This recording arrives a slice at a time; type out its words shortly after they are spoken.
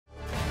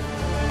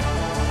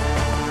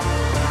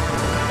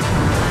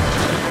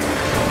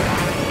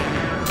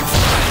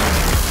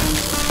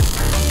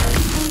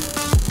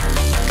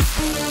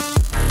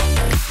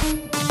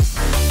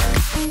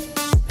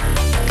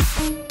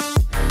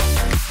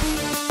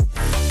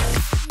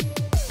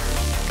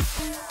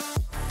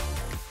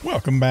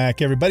Welcome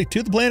back, everybody,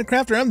 to the Planet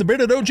Crafter. I'm the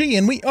Bearded OG,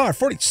 and we are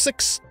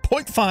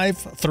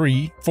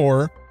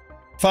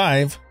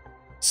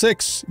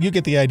 46.53456. You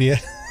get the idea.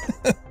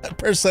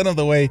 % of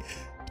the way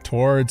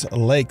towards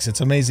lakes. It's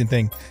an amazing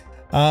thing.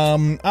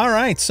 All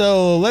right,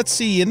 so let's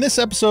see. In this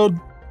episode,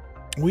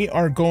 we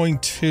are going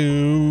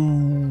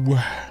to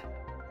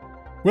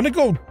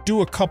go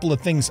do a couple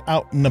of things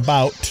out and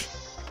about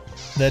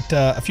that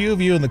a few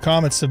of you in the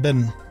comments have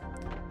been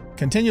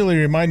continually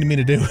reminding me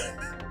to do.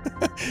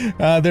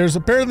 There's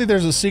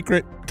a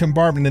secret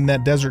compartment in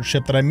that desert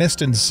ship that I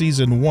missed in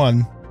season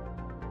 1,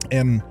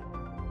 and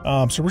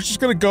so we're just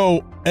gonna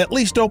go at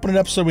least open it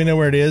up so we know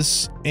where it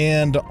is.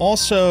 And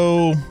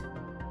also,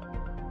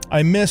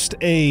 I missed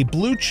a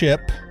blue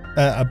chip,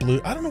 I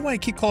don't know why I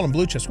keep calling them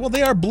blue chips. Well,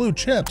 they are blue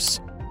chips.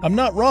 I'm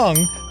not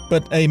wrong,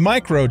 but a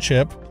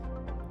microchip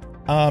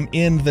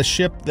in the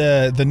ship,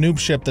 the noob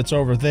ship that's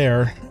over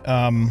there.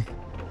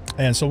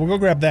 And so we'll go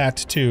grab that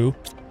too.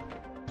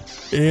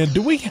 And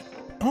I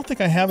don't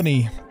think I have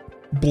any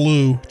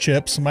blue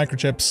chips,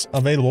 microchips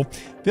available.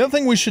 The other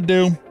thing we should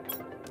do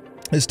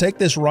is take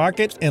this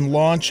rocket and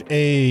launch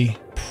a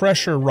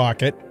pressure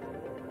rocket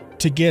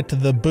to get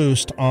the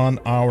boost on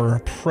our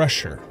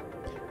pressure.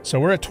 So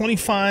we're at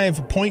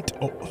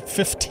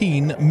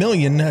 25.15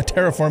 million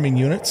terraforming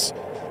units,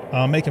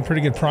 making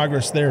pretty good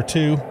progress there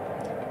too.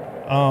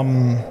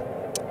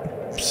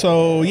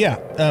 So yeah,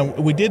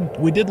 we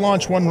did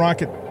launch one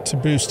rocket to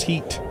boost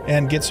heat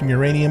and get some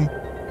uranium.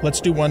 Let's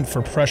do one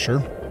for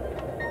pressure.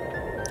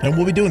 And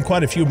we'll be doing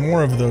quite a few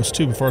more of those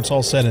too before it's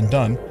all said and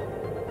done.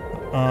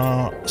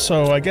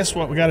 So I guess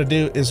what we got to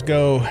do is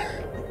go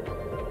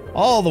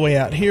all the way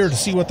out here to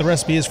see what the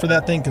recipe is for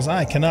that thing, because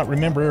I cannot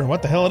remember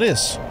what the hell it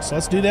is. So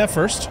let's do that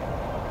first.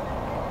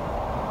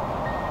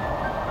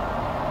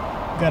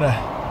 Got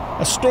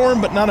a storm,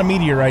 but not a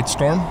meteorite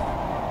storm.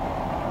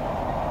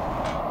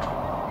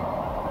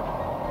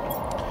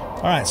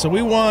 All right, so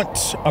we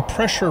want a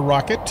pressure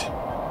rocket,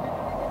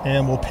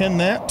 and we'll pin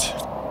that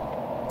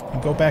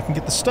and go back and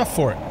get the stuff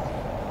for it.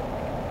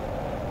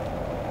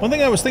 One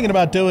thing I was thinking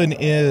about doing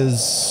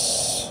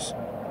is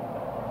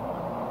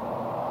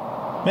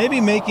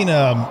maybe making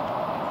a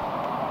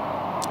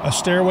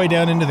stairway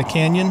down into the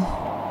canyon,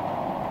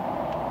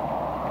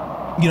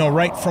 you know,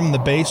 right from the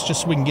base,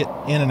 just so we can get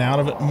in and out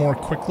of it more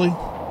quickly.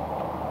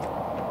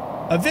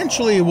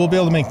 Eventually we'll be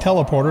able to make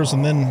teleporters,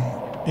 and then,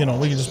 you know,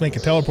 we can just make a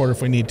teleporter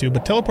if we need to,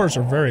 but teleporters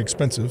are very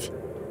expensive.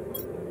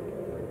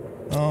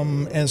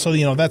 And so,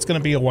 you know, that's going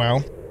to be a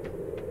while.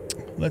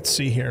 Let's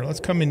see here. Let's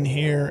come in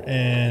here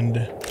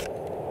and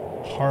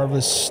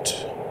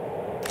harvest.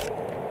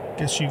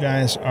 Guess you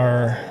guys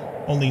are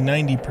only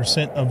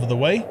 90% of the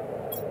way.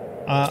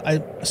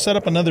 I set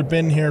up another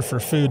bin here for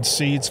food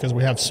seeds because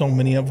we have so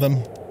many of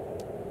them.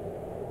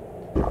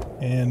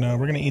 And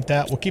we're going to eat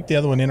that. We'll keep the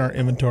other one in our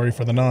inventory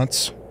for the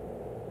nonce.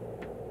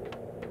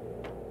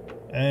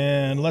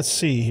 And let's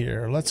see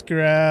here. Let's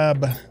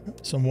grab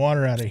some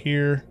water out of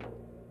here.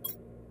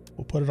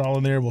 We'll put it all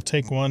in there. We'll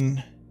take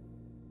one.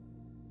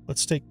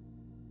 Let's take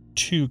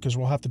 2 because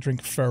we'll have to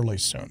drink fairly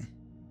soon.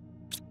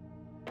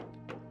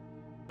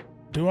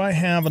 Do I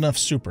have enough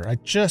super? I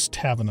just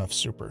have enough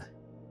super.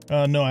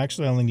 No,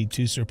 actually I only need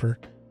 2 super.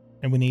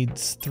 And we need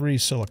 3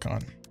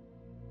 silicon.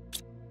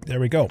 There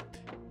we go.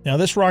 Now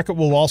this rocket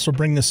will also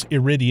bring this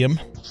iridium,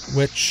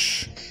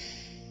 which...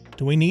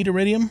 Do we need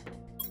iridium?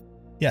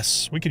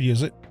 Yes, we could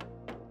use it.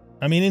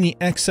 I mean, any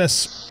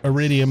excess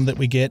iridium that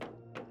we get,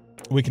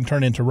 we can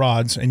turn into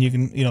rods, and you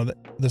can, you know,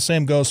 the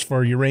same goes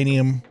for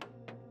uranium,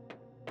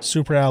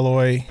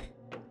 superalloy,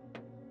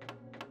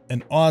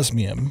 and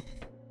osmium.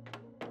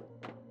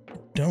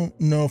 Don't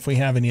know if we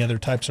have any other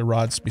types of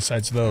rods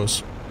besides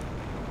those.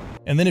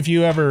 And then if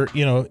you ever,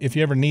 you know, if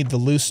you ever need the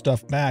loose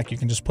stuff back, you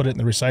can just put it in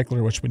the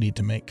recycler, which we need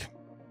to make.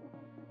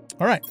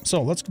 All right,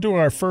 so let's do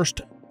our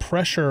first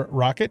pressure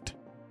rocket.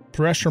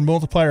 Pressure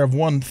multiplier of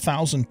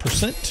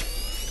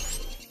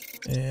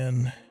 1000%.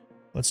 And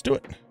let's do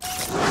it.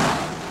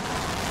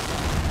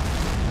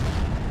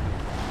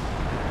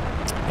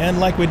 And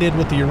like we did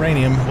with the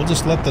uranium, we'll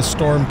just let the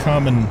storm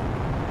come and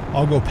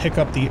I'll go pick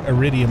up the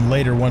iridium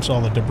later once all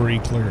the debris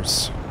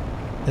clears.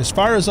 As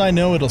far as I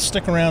know, it'll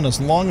stick around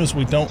as long as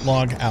we don't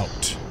log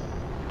out.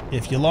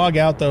 If you log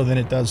out, though, then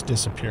it does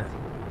disappear.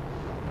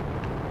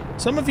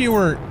 Some of you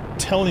were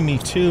telling me,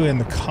 too, in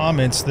the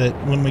comments that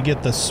when we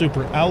get the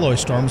super alloy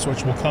storms,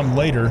 which will come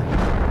later,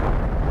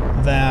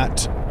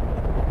 that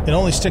it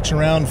only sticks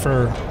around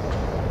for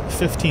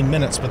 15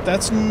 minutes, but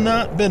that's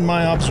not been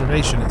my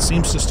observation. It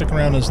seems to stick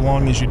around as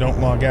long as you don't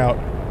log out,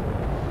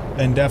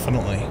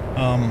 indefinitely.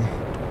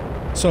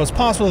 So it's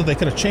possible that they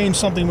could have changed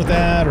something with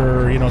that,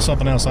 or, you know,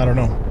 something else. I don't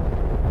know.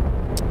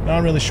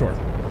 Not really sure.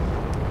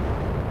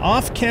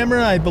 Off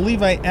camera, I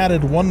believe I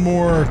added one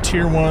more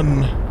tier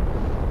 1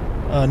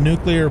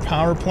 nuclear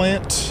power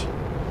plant,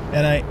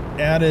 and I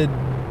added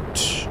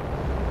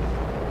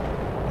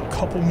a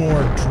couple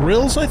more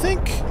drills, I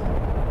think.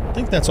 I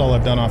think that's all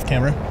I've done off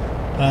camera.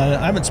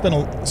 I haven't spent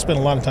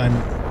a lot of time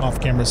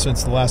off camera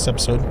since the last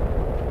episode,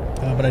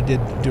 but I did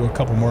do a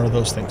couple more of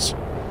those things.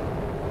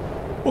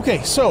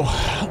 Okay, so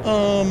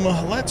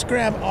let's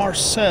grab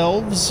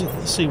ourselves.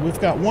 Let's see, we've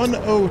got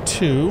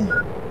 102.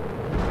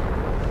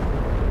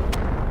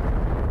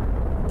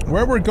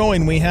 Where we're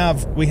going, we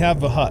have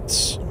the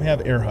huts. We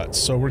have air huts,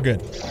 so we're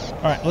good.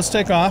 All right, let's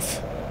take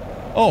off.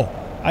 Oh,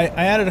 I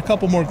added a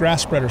couple more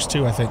grass spreaders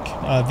too, I think.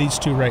 These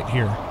two right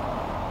here.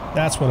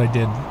 That's what I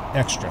did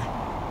extra.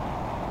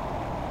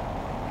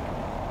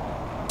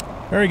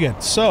 Very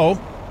good. So,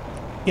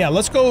 yeah,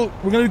 let's go.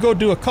 We're going to go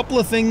do a couple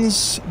of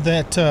things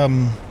that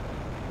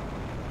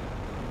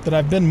that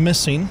I've been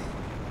missing.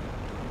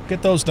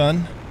 Get those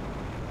done.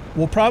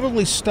 We'll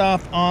probably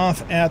stop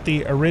off at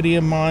the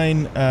iridium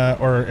mine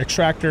or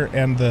extractor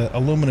and the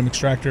aluminum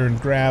extractor and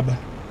grab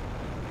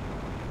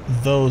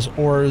those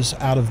ores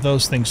out of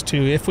those things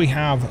too. If we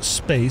have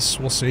space,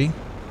 we'll see.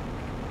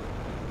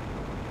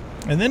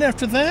 And then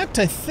after that,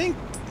 I think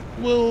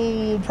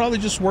we'll probably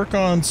just work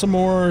on some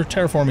more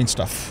terraforming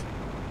stuff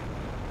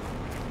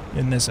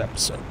in this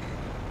episode.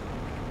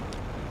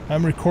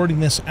 I'm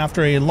recording this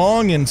after a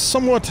long and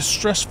somewhat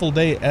stressful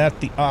day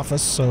at the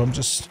office, so I'm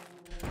just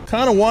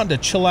kind of wanting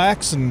to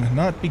chillax and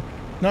not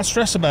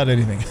stress about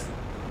anything.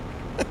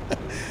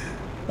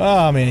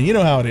 Oh man, you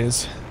know how it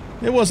is.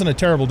 It wasn't a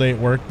terrible day at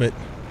work, but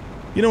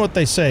you know what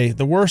they say,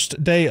 the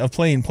worst day of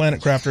playing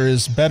Planet Crafter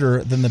is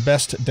better than the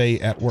best day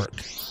at work.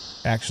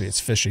 Actually, it's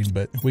fishing,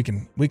 but we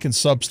can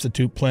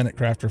substitute Planet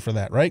Crafter for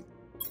that, right?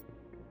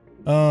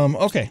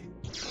 Okay.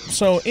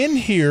 So in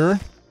here,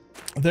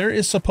 there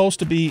is supposed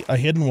to be a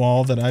hidden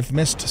wall that I've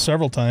missed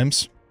several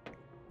times.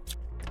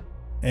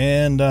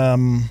 And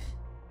I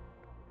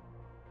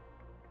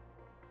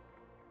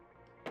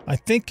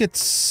think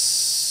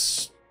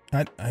it's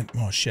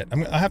oh shit.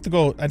 I'd have to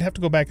go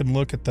back and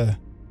look at the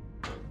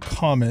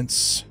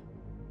comments.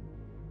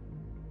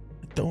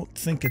 I don't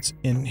think it's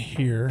in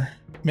here.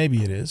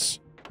 Maybe it is.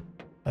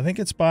 I think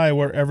it's by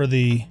wherever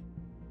the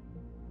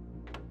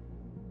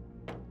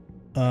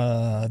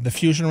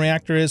fusion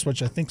reactor is,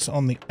 which I think's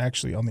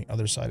actually on the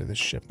other side of this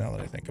ship now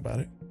that I think about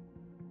it.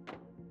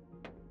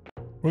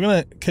 We're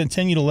gonna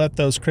continue to let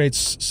those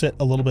crates sit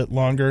a little bit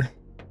longer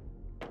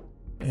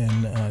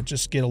and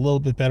just get a little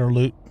bit better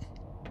loot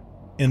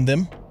in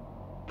them.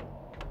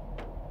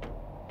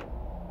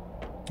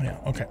 Yeah,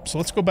 okay, so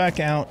let's go back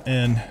out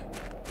and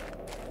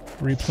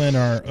replenish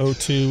our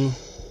O2,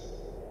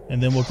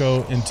 and then we'll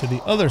go into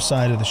the other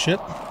side of the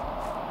ship.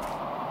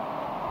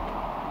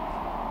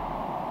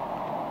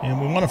 And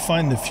we want to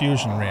find the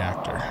fusion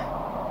reactor.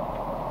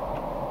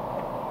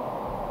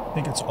 I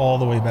think it's all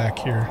the way back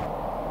here.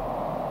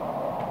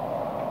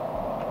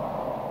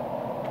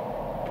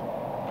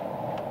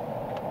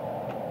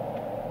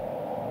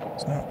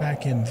 It's not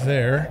back in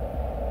there.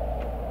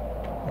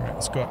 All right,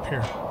 let's go up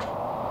here.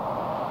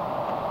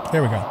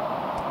 There we go.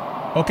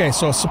 Okay,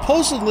 so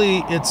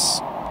supposedly it's,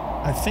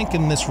 I think,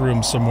 in this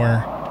room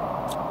somewhere.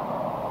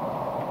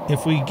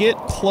 If we get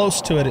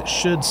close to it, it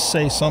should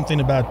say something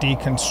about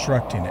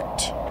deconstructing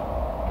it.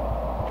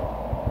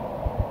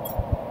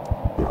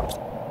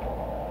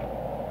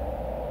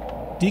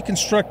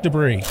 Deconstruct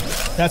debris.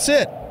 That's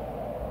it.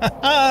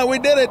 Haha, we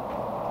did it.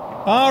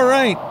 All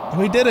right,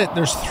 we did it.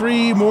 There's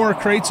 3 more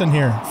crates in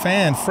here.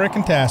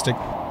 Fan-frickin-tastic.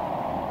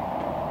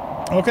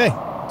 Okay,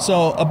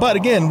 so but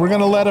again, we're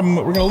gonna let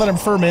them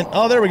ferment.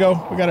 Oh, there we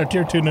go. We got our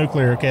tier 2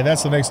 nuclear. Okay,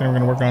 that's the next thing we're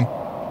gonna work on.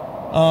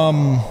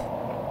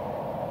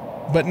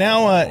 But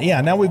now,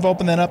 yeah, now we've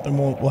opened that up, and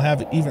we'll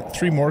have even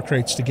 3 more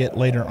crates to get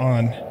later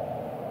on,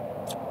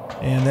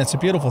 and that's a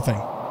beautiful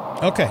thing.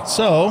 Okay,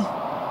 so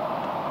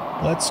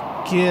let's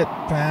get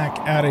back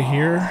out of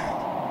here.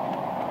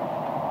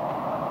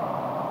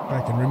 If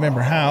I can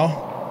remember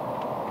how.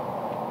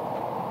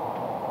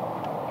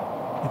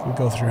 I think we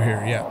go through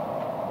here, yeah.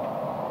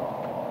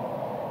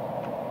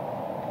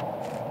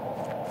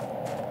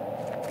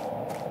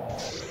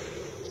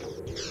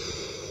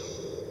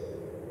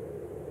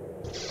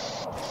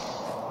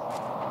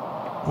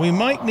 We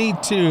might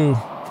need to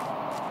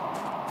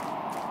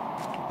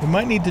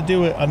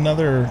do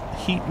another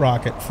heat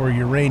rocket for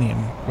uranium,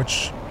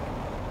 which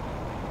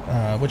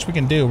we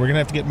can do. We're gonna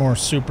have to get more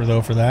super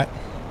though for that,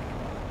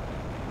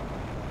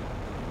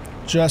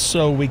 just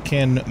so we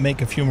can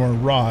make a few more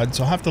rods.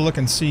 I'll have to look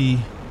and see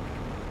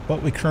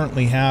what we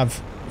currently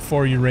have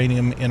for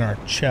uranium in our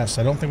chest.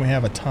 I don't think we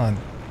have a ton.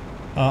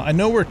 I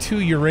know where 2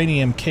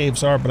 uranium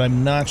caves are, but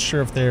I'm not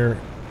sure if the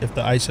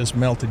ice has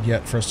melted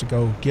yet for us to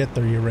go get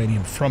the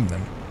uranium from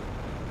them.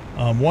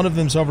 One of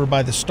them's over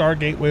by the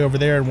Stargate way over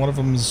there, and one of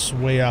them's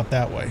way out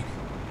that way.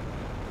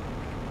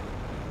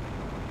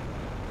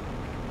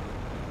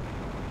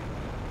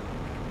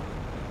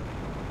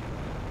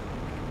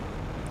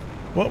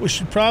 What we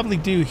should probably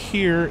do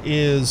here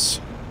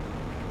is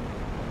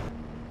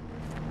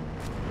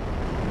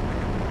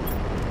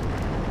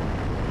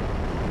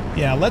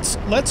yeah,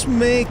 let's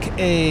make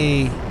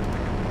a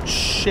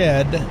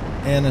shed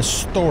and a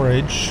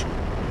storage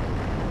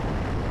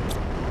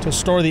to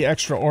store the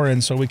extra ore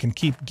in, so we can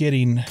keep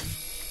getting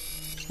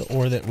the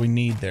ore that we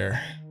need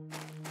there.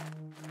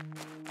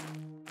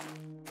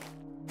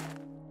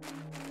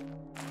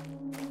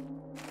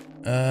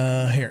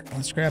 Here,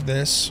 let's grab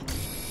this.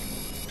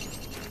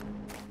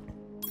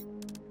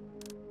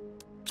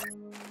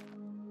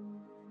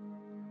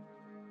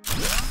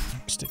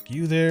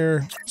 you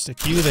there.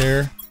 Stick you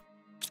there.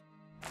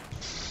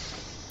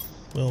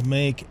 We'll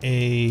make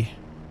a...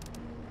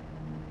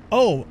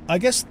 Oh, I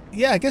guess,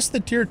 yeah, I guess the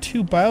tier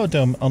 2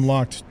 biodome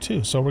unlocked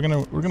too. So we're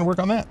gonna work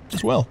on that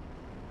as well.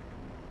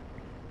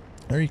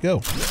 There you go.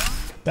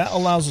 That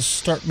allows us to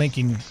start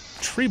making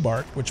tree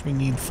bark, which we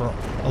need for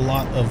a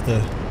lot of the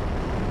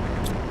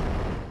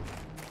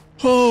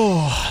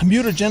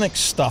mutagenic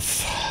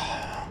stuff.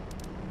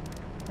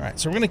 All right,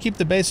 so we're gonna keep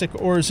the basic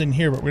ores in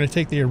here, but we're gonna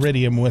take the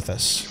iridium with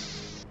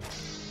us.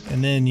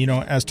 And then, you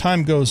know, as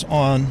time goes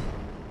on,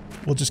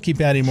 we'll just keep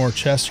adding more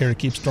chests here to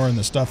keep storing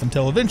the stuff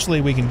until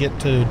eventually we can get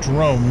to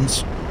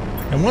drones.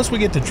 And once we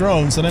get to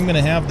drones, then I'm going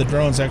to have the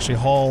drones actually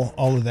haul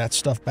all of that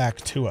stuff back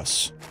to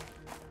us.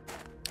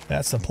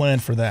 That's the plan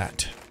for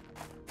that.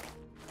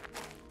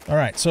 All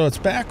right, so it's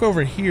back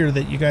over here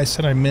that you guys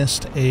said I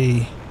missed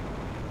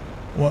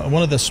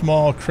one of the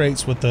small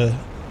crates with the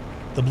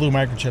blue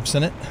microchips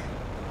in it.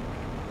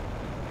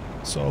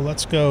 So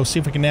let's go see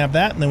if we can nab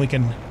that, and then we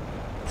can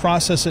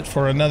process it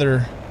for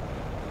another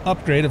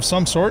upgrade of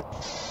some sort.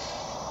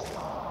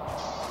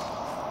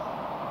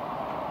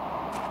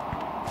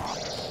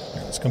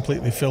 Let's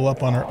completely fill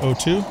up on our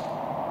O2.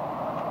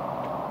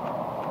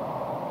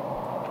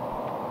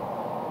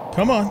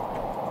 Come on.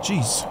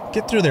 Jeez,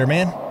 get through there,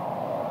 man.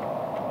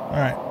 All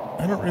right.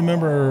 I don't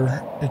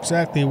remember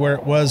exactly where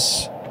it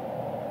was.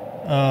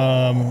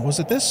 Was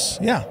it this?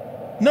 Yeah.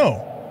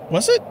 No.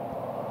 Was it?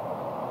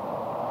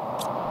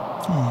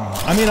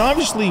 I mean,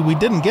 obviously we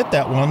didn't get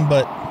that one,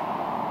 but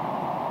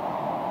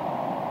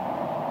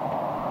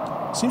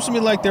seems to me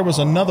like there was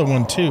another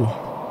one too.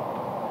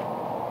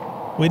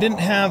 We didn't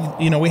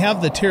have, you know, we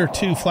have the tier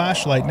 2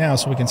 flashlight now,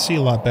 so we can see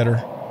a lot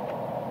better.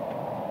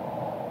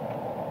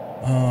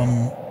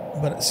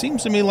 But it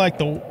seems to me like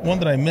the one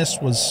that I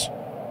missed was...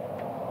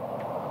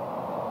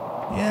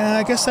 Yeah,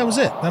 I guess that was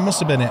it. That must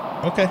have been it.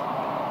 Okay.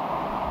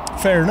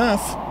 Fair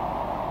enough.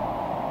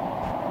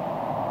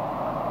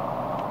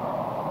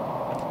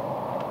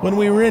 When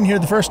we were in here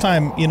the first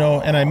time, you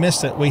know, and I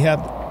missed it, we had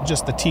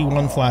just the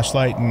T1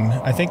 flashlight, and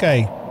I think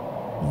I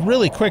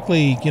really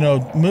quickly, you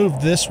know,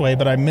 moved this way,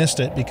 but I missed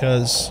it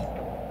because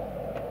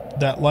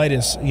that light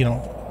is, you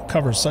know,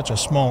 covers such a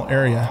small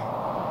area.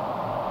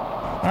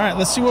 All right,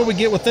 let's see what we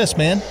get with this,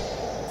 man.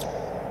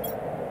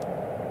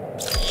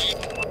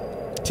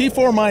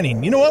 T4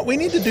 mining. You know what? We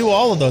need to do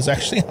all of those,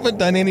 actually. I haven't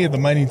done any of the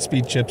mining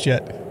speed chips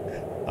yet.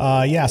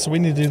 Yeah, so we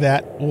need to do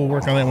that. We'll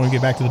work on that when we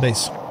get back to the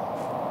base.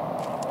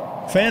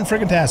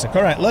 Fan-friggin-tastic.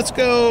 All right, let's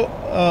go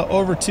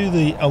over to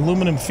the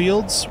aluminum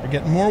fields. We're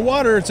getting more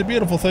water. It's a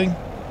beautiful thing.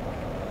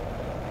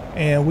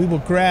 And we will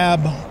grab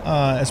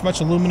as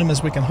much aluminum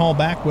as we can haul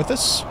back with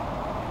us.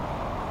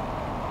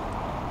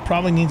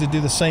 Probably need to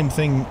do the same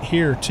thing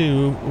here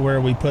too,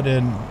 where we put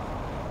in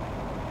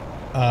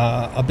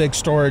a big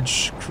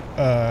storage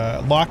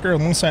locker,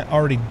 unless I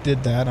already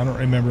did that. I don't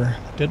remember.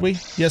 Did we?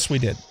 Yes, we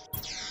did.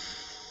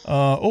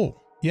 Oh,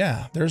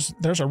 yeah,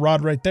 there's a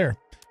rod right there.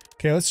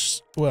 Okay,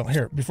 let's, well,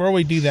 here, before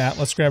we do that,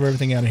 let's grab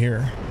everything out of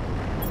here.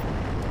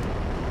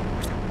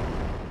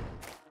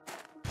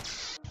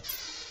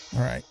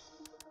 All right.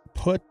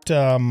 Put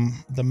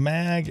the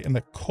mag and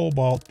the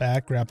cobalt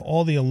back, grab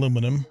all the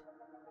aluminum.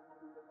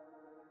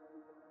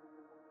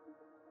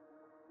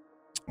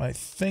 I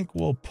think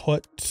we'll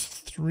put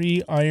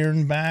 3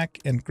 iron back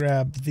and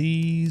grab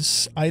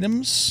these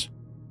items.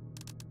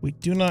 We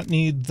do not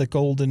need the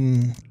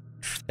golden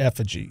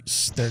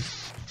effigies. They're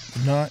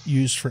not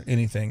used for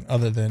anything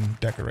other than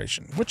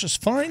decoration, which is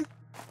fine.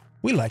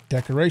 We like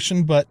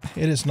decoration, but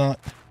it is not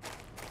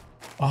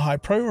a high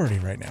priority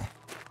right now.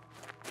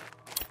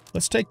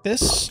 Let's take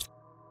this,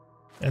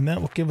 and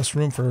that will give us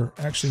room for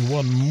actually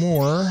one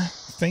more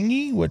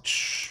thingy,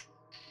 which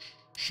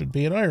should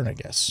be an iron, I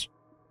guess.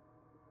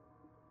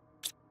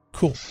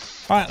 Cool.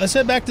 All right, let's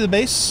head back to the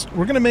base.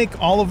 We're going to make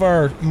all of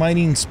our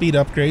mining speed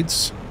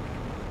upgrades,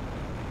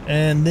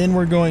 and then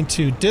we're going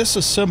to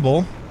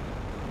disassemble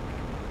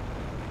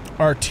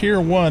our tier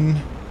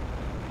 1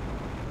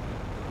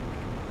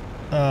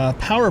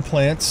 power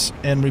plants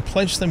and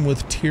replace them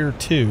with tier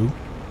 2.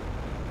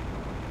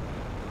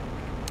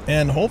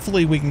 And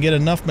hopefully we can get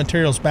enough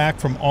materials back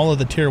from all of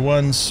the tier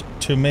 1s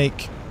to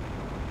make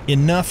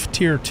enough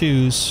tier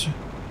 2s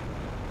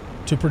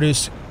to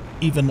produce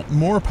even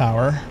more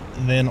power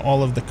than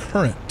all of the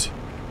current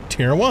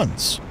tier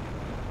 1s.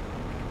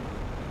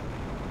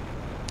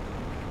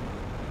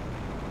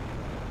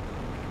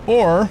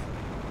 Or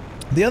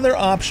the other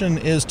option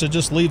is to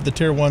just leave the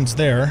tier 1s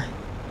there,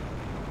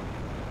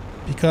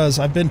 because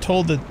I've been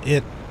told that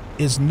it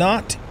is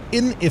not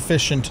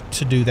inefficient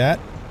to do that,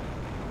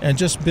 and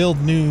just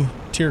build new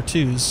tier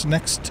 2s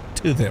next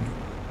to them.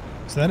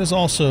 So that is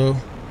also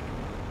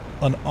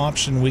an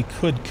option we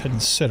could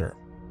consider.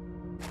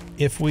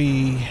 If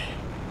we...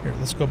 Here,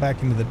 let's go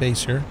back into the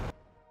base here.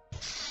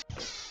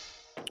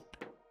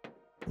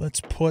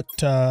 Let's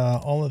put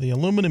all of the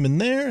aluminum in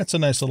there. It's a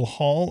nice little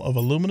haul of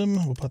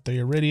aluminum. We'll put the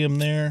iridium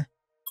there.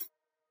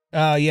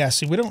 Yeah,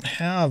 see, we don't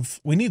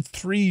have... We need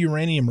 3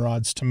 uranium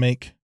rods to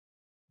make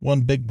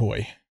one big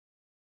boy.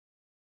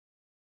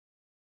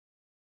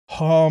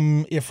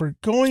 If we're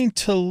going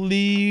to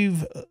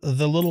leave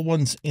the little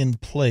ones in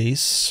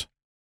place,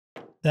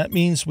 that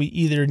means we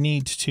either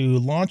need to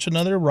launch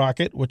another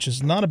rocket, which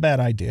is not a bad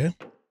idea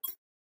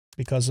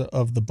because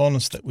of the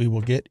bonus that we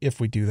will get if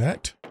we do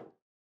that.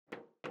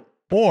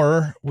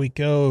 Or we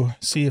go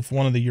see if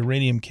one of the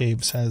uranium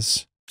caves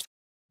has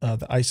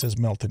the ice has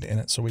melted in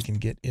it so we can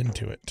get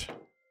into it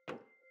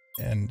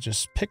and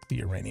just pick the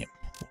uranium.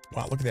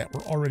 Wow, look at that.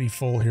 We're already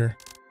full here.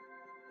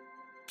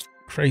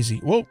 Crazy.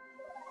 Whoa,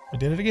 we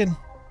did it again.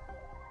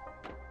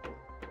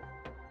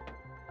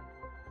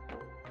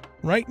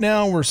 Right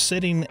now we're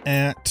sitting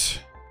at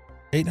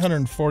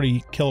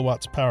 840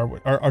 kilowatts power,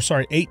 or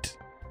sorry,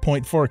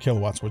 8.4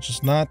 kilowatts, which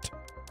is not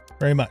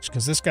very much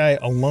because this guy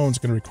alone is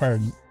going to require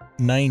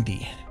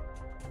 90.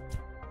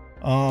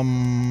 All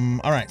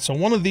right, so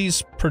one of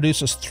these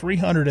produces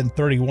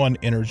 331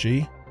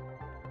 energy.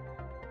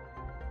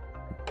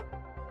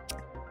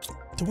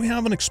 Do we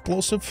have an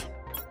explosive?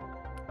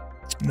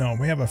 No,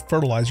 we have a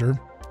fertilizer.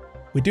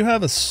 We do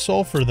have a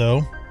sulfur,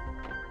 though.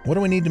 What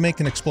do we need to make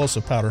an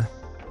explosive powder?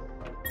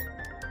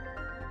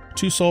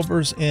 2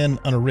 sulfurs and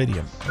an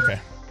iridium. Okay.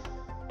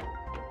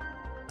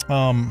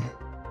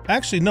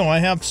 Actually, no, I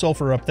have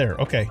sulfur up there.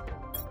 Okay.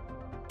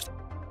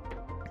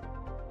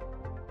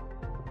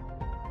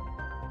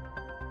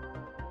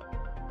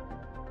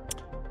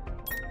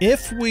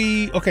 If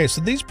we... Okay,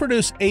 so these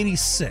produce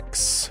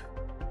 86.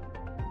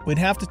 We'd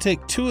have to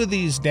take 2 of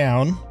these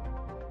down.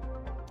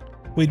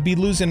 We'd be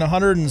losing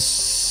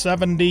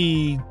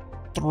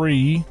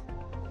 173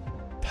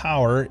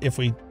 power if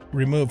we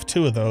remove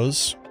 2 of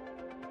those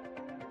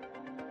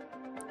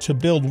to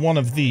build one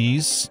of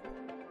these,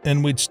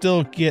 and we'd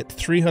still get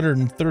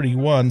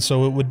 331,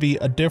 so it would be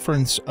a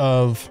difference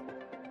of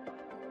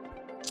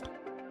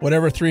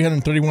whatever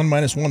 331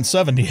 minus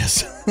 170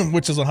 is,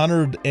 which is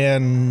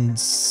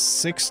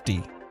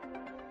 160.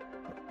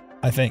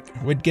 I think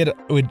we'd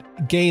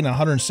gain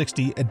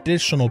 160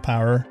 additional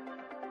power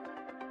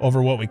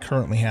over what we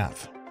currently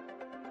have.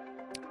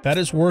 That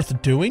is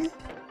worth doing.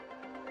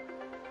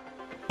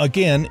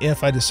 Again,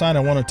 if I decide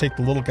I want to take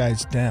the little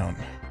guys down.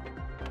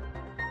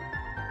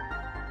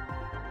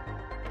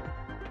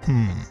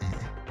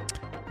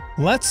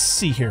 Let's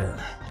see here.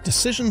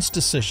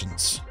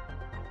 Decisions.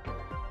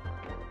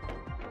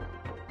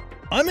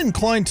 I'm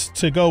inclined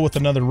to go with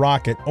another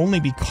rocket only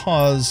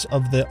because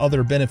of the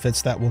other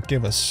benefits that will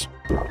give us.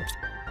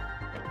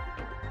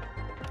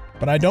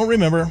 But I don't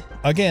remember,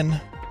 again,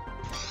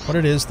 what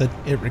it is that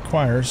it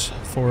requires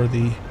for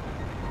the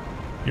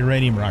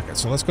uranium rocket.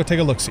 So let's go take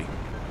a look-see.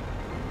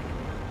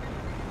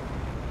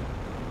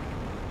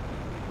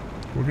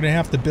 We're going to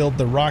have to build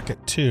the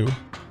rocket too.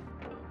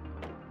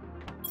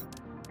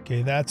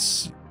 Okay,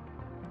 that's...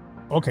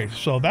 Okay,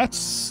 so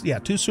that's... Yeah,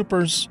 2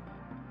 supers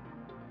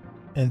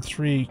and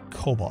 3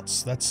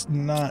 cobalts. That's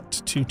not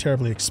too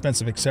terribly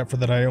expensive, except for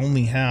that I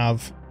only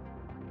have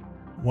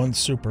 1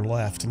 super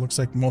left. It looks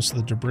like most of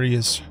the debris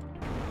is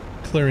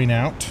clearing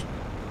out.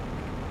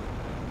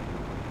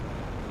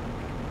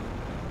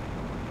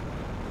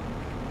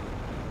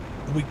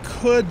 We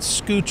could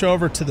scooch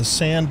over to the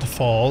sand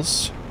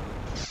falls.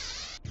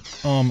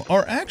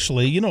 Or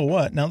actually, you know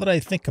what? Now that I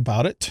think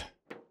about it,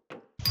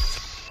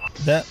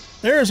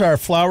 there's our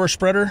flower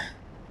spreader.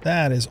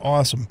 That is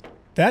awesome.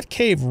 That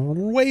cave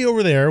way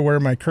over there where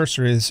my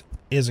cursor is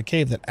a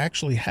cave that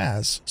actually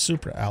has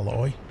super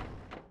alloy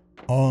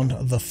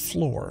on the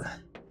floor.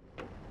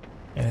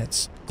 And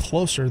it's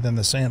closer than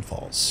the sand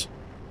falls.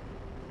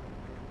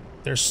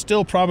 There's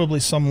still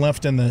probably some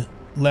left in the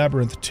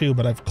labyrinth too,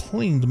 but I've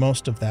cleaned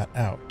most of that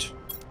out.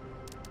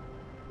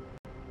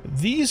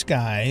 These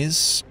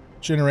guys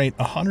generate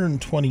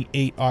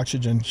 128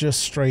 oxygen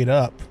just straight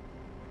up.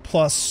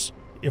 Plus,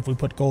 if we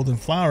put golden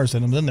flowers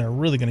in them, then they're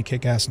really going to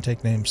kick ass and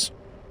take names.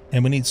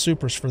 And we need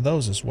supers for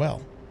those as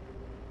well.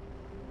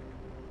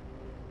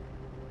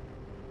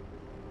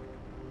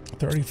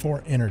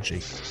 34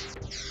 energy.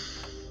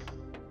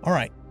 All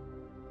right.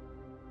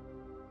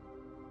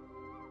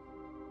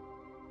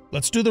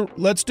 Let's do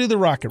the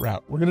rocket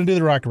route. We're going to do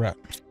the rocket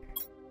route.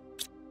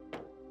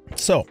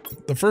 So,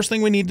 the first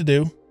thing we need to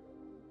do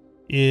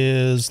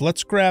is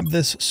let's grab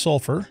this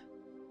sulfur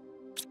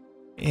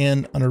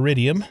and an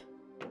iridium,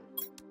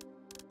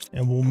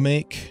 and we'll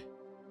make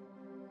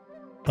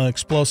an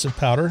explosive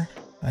powder.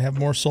 I have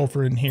more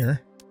sulfur in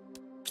here.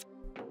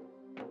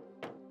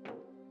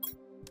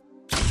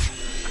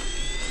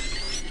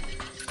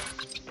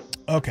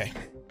 Okay.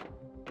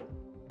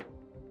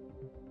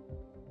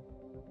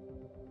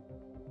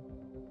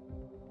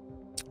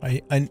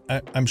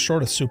 I'm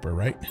short of super,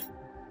 right?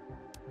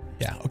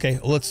 Yeah, okay.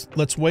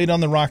 Let's wait on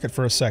the rocket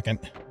for a second.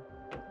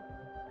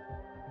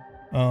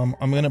 I'm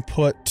gonna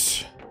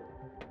let's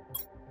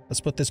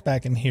put this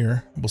back in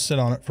here. We'll sit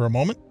on it for a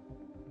moment.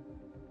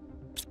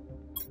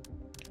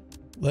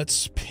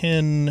 Let's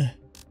pin,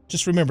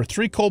 just remember,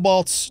 3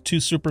 cobalts, 2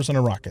 supers, and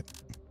a rocket.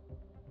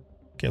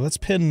 Okay, let's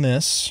pin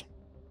this.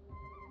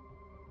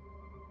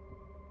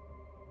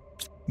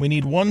 We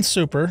need 1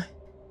 super.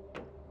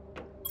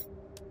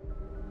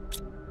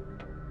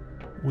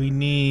 We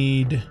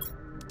need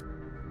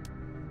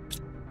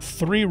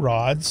 3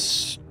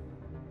 rods.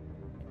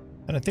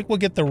 And I think we'll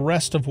get the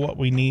rest of what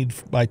we need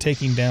by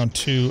taking down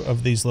 2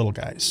 of these little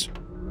guys.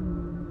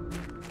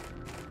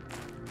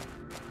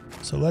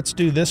 So let's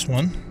do this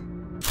one.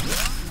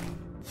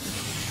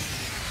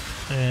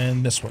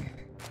 And this one.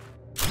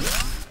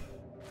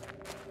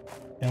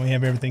 And we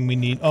have everything we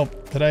need. Oh,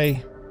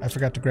 I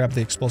forgot to grab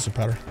the explosive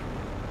powder.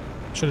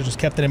 Should have just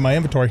kept it in my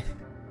inventory.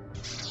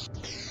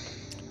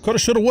 Coulda,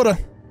 shoulda, woulda.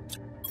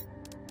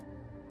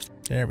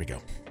 There we go.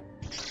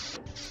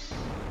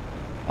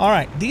 All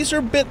right, these are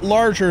a bit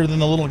larger than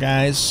the little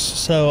guys,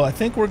 so I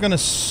think we're going to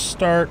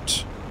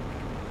start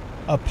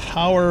a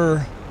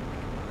power...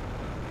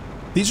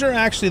 These are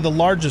actually the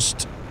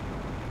largest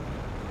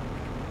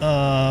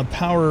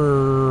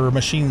power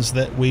machines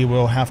that we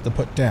will have to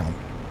put down,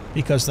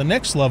 because the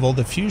next level,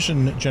 the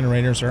fusion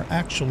generators, are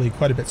actually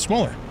quite a bit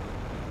smaller.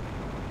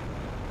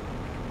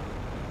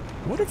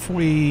 What if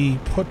we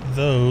put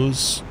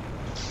those...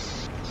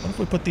 What if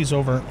we put these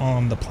over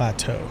on the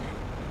plateau?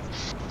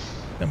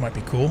 That might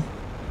be cool.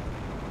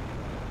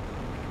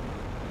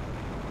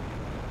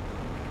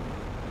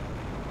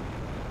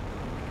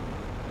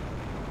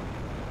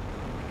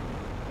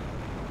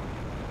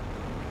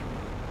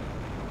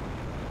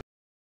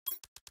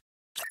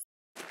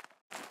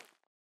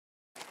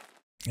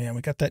 Yeah,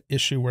 we got that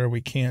issue where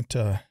we can't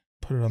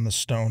put it on the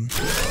stone.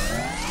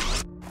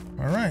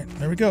 All right,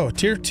 there we go.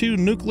 Tier 2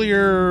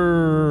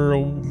 nuclear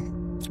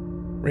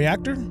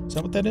reactor? Is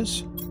that what that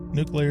is?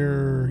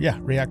 Nuclear, yeah,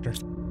 reactor.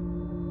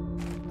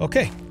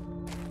 Okay,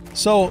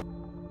 so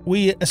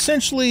we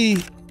essentially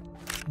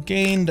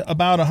gained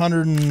about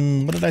 100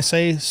 and, what did I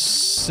say,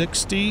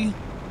 60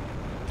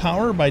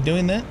 power by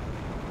doing that.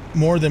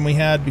 More than we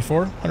had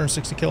before,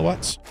 160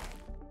 kilowatts.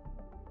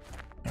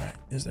 All right,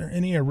 is there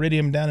any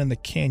iridium down in the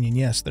canyon?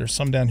 Yes, there's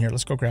some down here.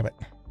 Let's go grab it.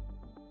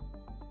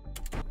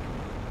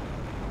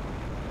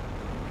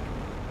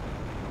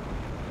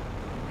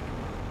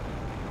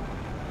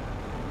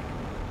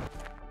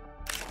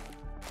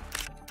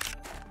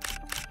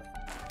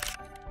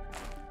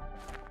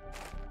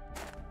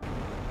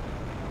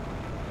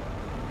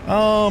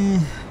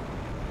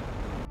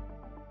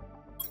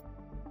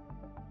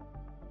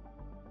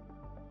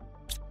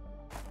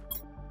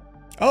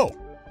 Oh,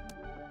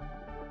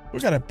 we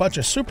got a bunch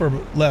of super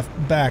left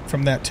back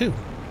from that too.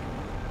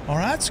 All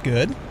right, that's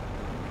good.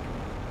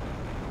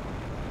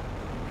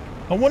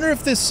 I wonder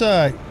if this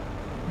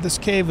this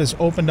cave is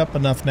opened up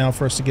enough now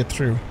for us to get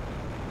through.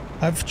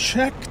 I've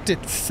checked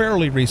it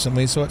fairly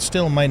recently, so it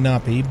still might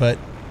not be, but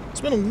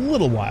it's been a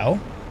little while.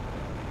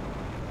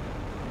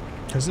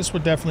 Because this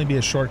would definitely be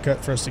a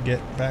shortcut for us to get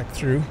back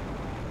through.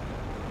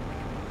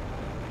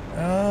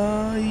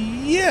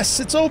 Yes,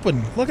 it's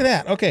open. Look at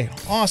that. Okay,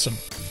 awesome.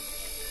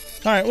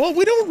 All right, well,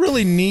 we don't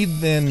really need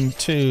then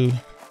to...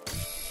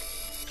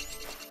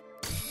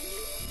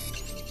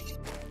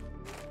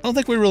 I don't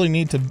think we really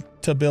need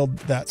to build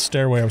that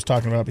stairway I was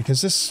talking about,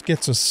 because this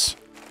gets us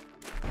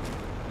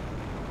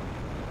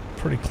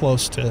pretty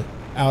close to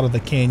out of the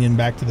canyon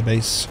back to the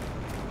base.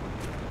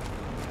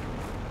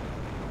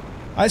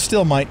 I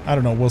still might. I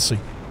don't know. We'll see.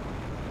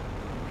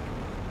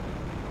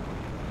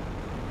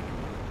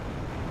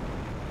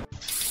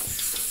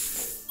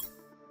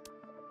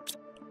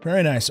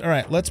 Very nice. All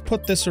right, let's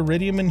put this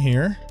iridium in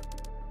here.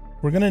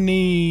 We're going to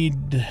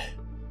need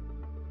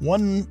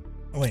one...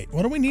 Wait,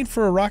 what do we need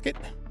for a rocket?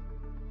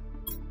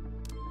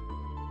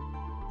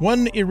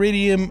 1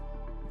 iridium,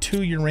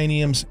 2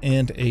 uraniums,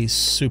 and a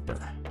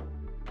super.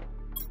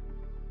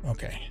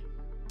 Okay.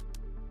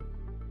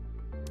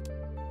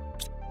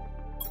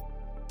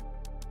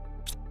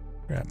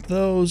 Grab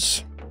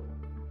those.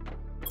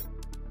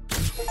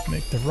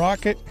 Make the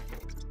rocket.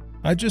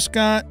 I just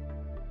got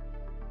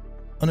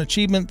an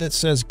achievement that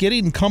says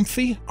getting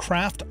comfy,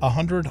 craft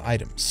 100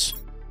 items.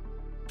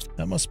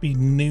 That must be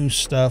new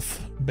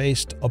stuff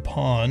based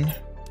upon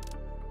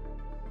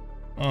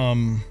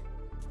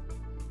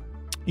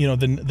you know,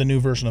 the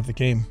new version of the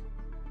game.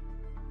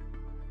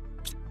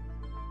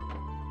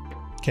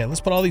 Okay,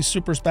 let's put all these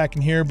supers back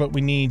in here, but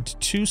we need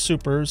 2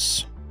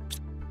 supers.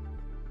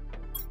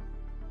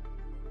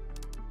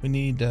 We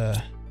need,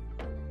 here,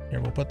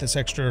 we'll put this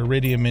extra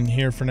iridium in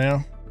here for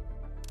now.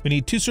 We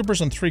need 2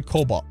 supers and 3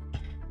 cobalt.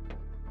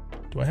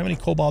 Do I have any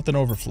cobalt in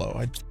overflow?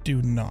 I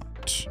do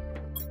not.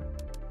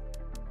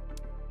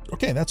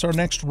 Okay, that's our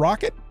next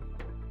rocket.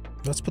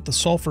 Let's put the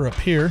sulfur up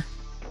here.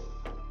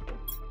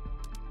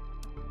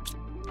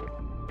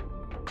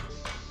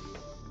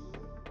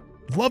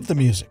 Love the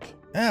music.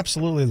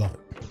 Absolutely love it.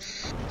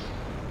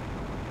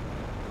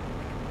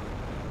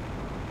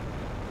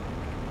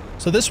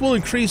 So this will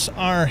increase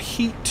our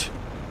heat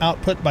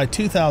output by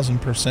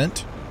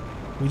 2,000%.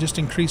 We just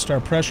increased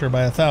our pressure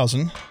by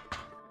 1,000.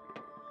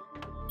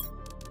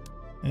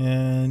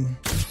 And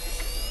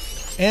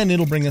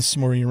it'll bring us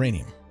some more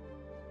uranium.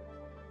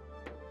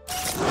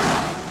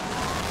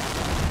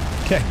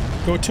 Okay,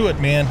 go to it,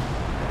 man.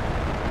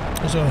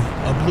 There's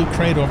a blue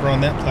crate over on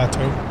that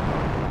plateau.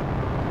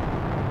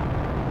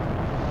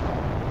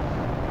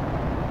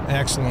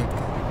 Excellent.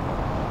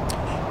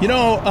 You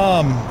know,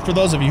 for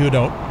those of you who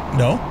don't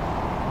know,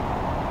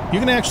 You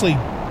can actually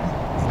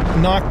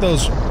knock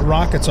those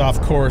rockets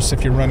off course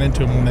if you run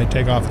into them when they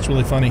take off. It's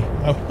really funny.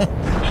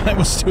 I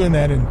was doing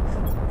that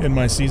in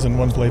my Season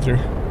 1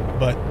 playthrough,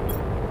 but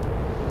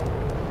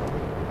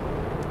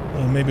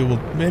maybe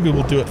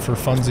we'll do it for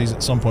funsies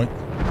at some point.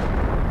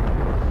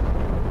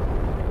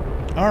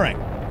 All right.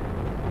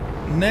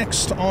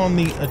 Next on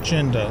the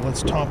agenda,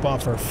 let's top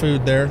off our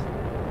food there.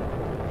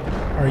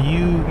 Are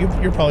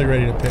you're probably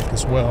ready to pick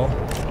as well.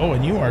 Oh,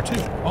 and you are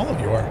too. All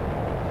of you are.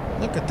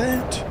 Look at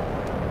that.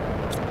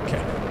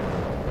 Okay.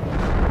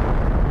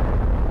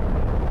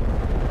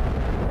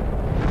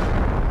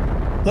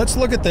 Let's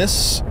look at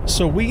this.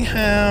 So we still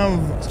have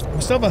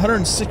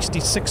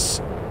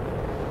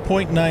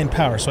 166.9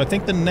 power. So I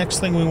think the next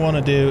thing we want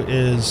to do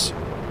is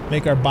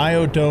make our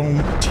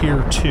biodome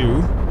tier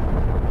 2.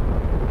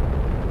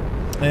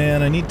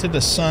 And I need to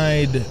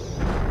decide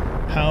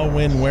how,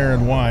 when, where,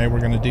 and why we're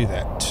going to do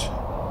that.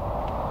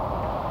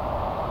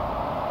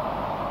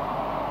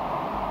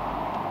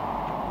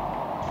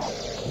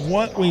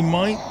 What we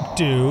might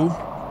do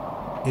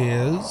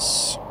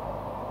is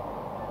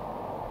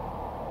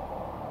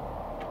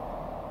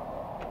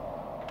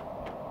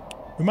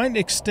we might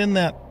extend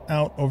that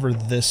out over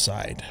this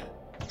side.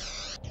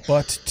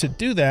 But to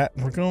do that,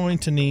 we're going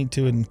to need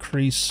to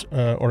increase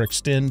or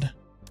extend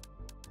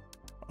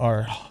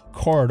our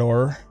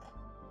corridor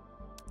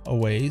a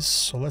ways.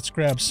 So let's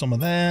grab some of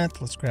that.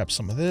 Let's grab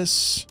some of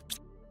this.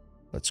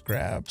 Let's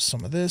grab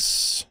some of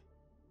this.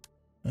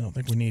 I don't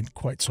think we need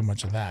quite so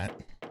much of that.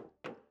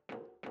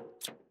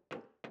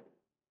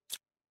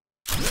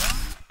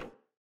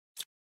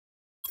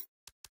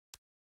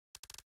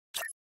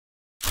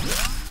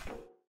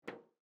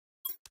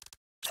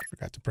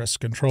 Forgot to press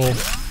control. I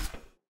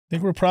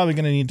think we're probably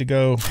going to need to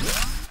go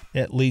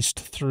at least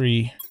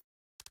 3.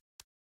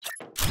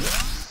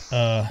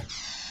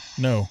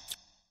 No.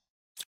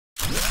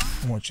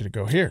 I want you to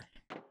go here.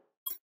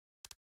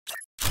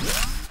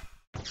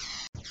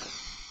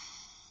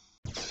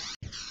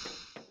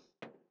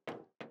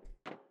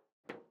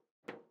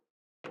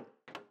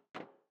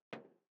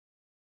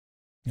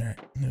 All right,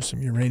 there's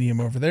some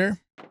uranium over there.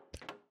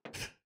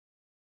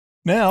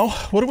 Now,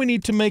 what do we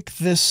need to make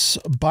this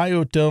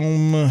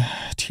biodome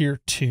tier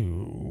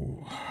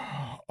 2?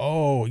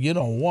 Oh, you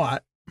know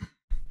what?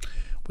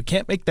 We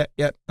can't make that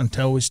yet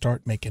until we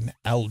start making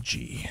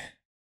algae.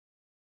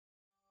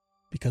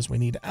 Because we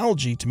need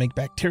algae to make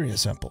bacteria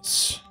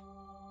samples.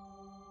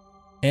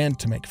 And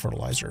to make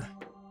fertilizer.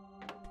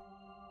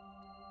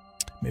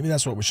 Maybe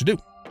that's what we should do.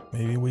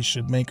 Maybe we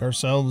should make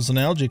ourselves an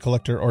algae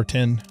collector or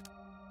 10.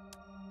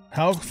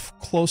 How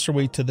close are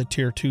we to the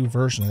tier 2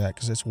 version of that?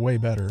 Because it's way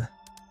better.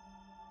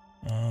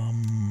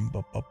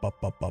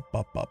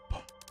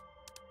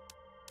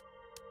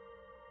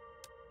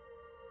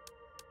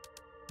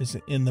 Is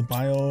it in the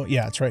bio?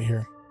 Yeah, it's right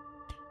here.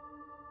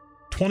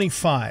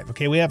 25.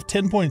 Okay, we have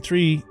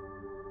 10.3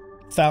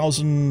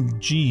 thousand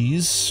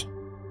Gs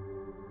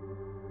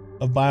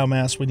of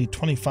biomass. We need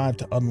 25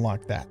 to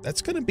unlock that.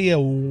 That's going to be a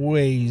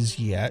ways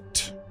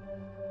yet.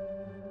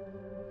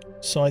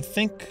 So I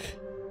think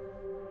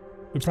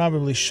we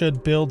probably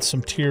should build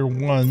some tier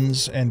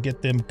 1s and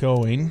get them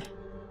going.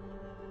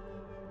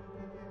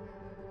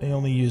 They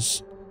only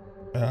use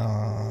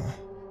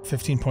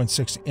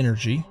 15.6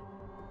 energy.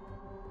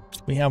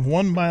 We have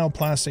 1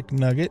 bioplastic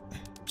nugget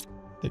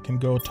that can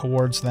go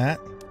towards that.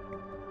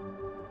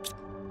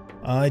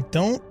 I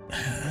don't...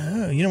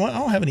 you know what? I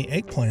don't have any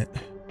eggplant. I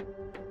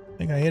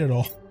think I ate it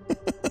all.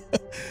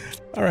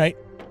 All right.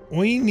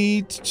 We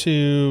need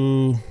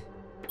to...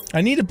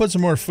 I need to put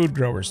some more food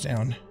growers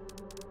down.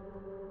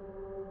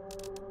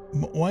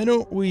 Why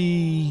don't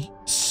we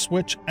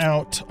switch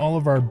out all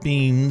of our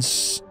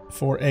beans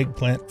for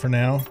eggplant for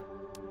now?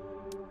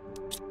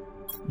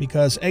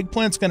 Because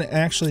eggplant's going to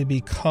actually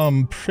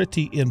become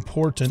pretty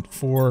important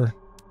for,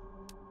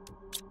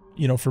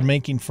 you know, for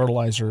making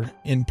fertilizer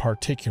in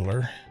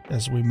particular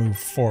as we move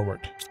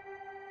forward.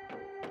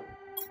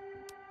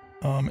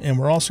 And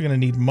we're also going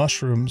to need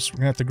mushrooms. We're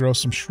going to have to grow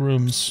some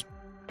shrooms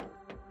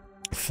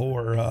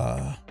for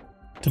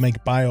to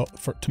make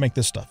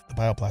this stuff, the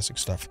bioplastic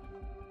stuff.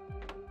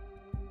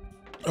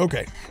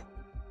 Okay.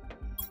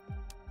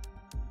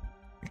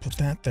 Put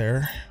that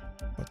there.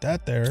 Put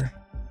that there.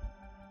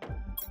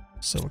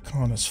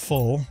 Silicon is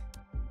full.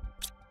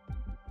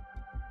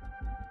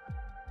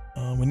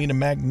 We need a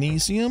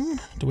magnesium.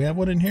 Do we have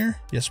one in here?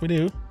 Yes, we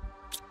do.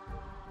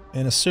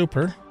 And a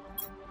super.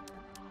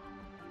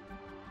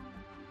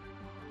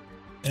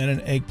 And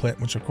an eggplant,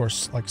 which of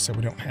course, like I said,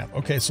 we don't have.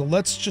 Okay, so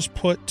let's just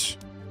put...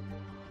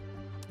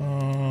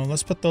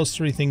 let's put those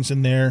 3 things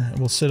in there, and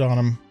we'll sit on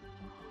them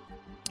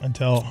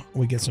until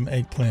we get some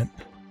eggplant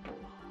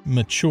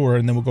mature,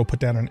 and then we'll go put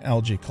down an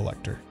algae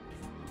collector.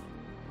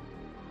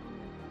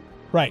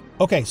 Right.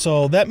 Okay,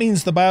 so that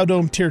means the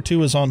biodome tier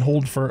 2 is on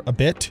hold for a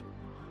bit.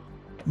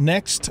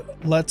 Next,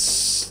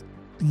 let's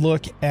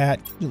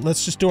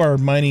just do our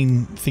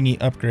mining thingy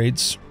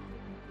upgrades.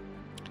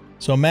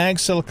 So mag,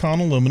 silicon,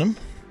 aluminum.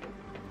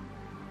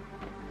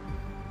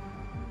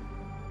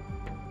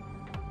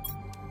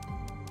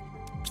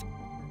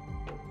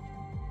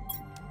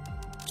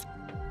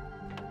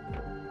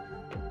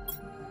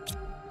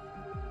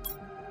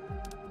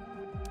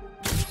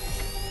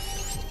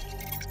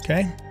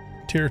 Okay.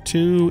 Tier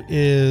 2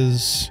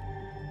 is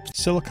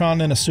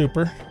silicon and a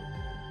super.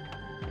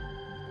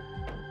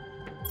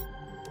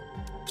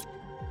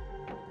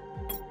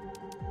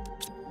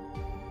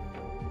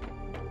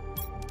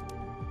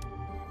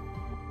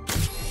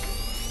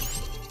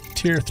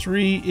 Tier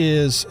 3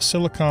 is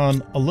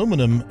silicon,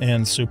 aluminum,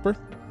 and super.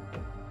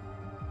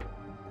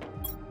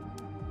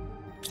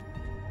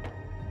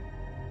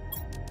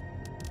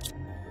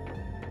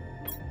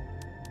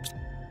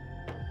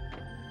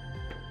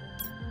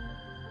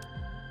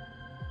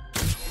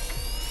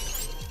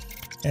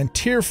 And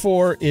tier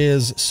 4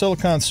 is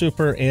silicon,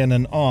 super, and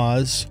an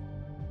Oz.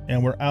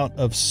 And we're out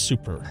of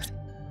super.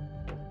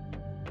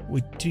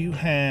 We do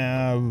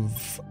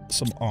have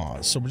some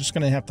Oz, so we're just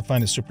going to have to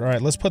find a super. All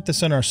right, let's put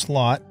this in our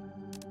slot.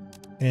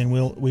 And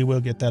we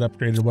will get that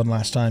upgraded one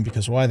last time,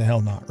 because why the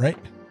hell not, right?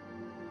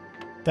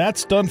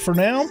 That's done for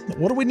now.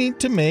 What do we need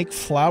to make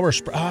flower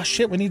spray? Ah,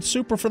 shit, we need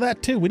super for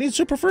that too. We need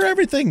super for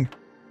everything.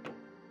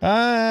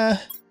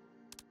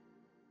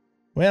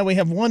 Well, we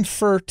have one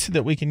fert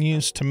that we can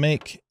use to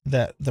make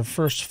the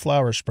first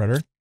flower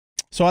spreader.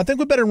 So I think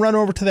we better run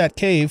over to that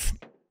cave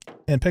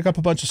and pick up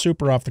a bunch of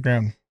super off the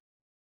ground.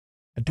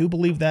 I do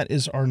believe that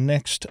is our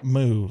next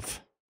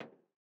move.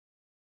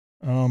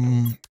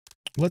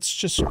 Let's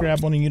just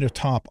grab one of you to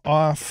top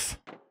off.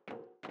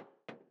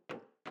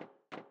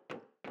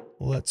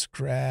 Let's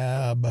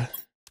grab...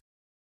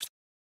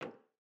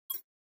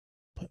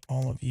 Put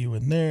all of you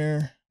in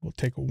there. We'll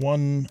take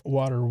one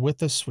water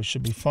with us. We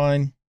should be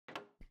fine.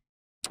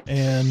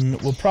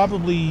 And we'll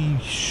probably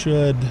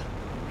should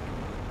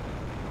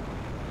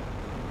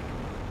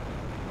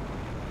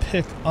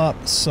pick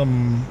up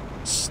some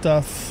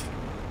stuff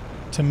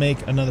to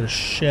make another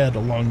shed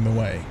along the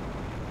way.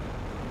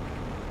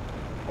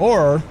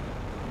 Or,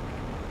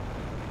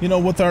 you know,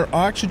 with our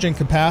oxygen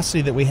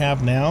capacity that we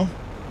have now,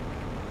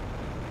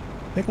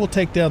 I think we'll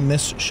take down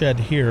this shed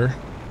here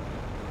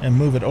and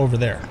move it over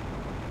there.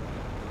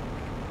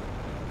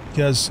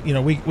 Because, you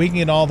know, we can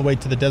get all the way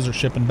to the desert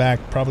ship and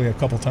back probably a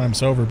couple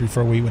times over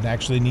before we would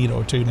actually need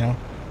O2 now.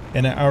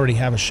 And I already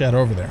have a shed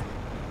over there.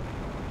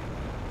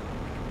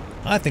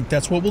 I think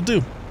that's what we'll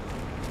do.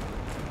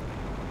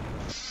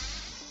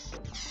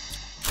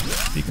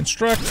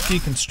 Deconstruct,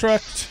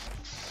 deconstruct,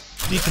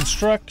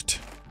 deconstruct.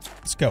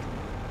 Let's go.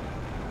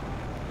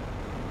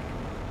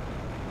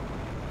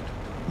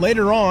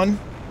 Later on,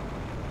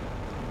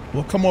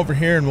 we'll come over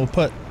here and we'll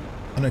put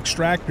an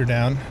extractor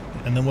down,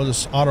 and then we'll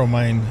just auto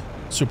mine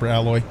super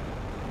alloy.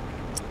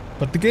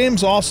 But the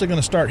game's also going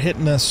to start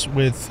hitting us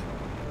with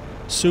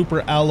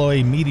super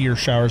alloy meteor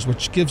showers,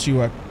 which gives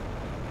you a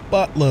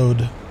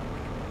buttload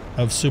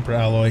of super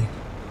alloy.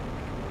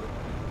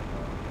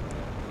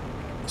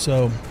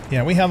 So,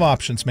 yeah, we have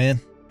options, man.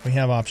 We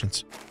have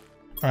options.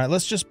 All right,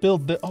 let's just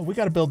build the... Oh, we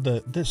got to build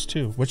this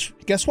too, which,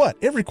 guess what?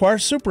 It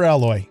requires super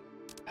alloy.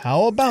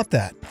 How about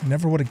that?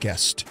 Never would have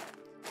guessed.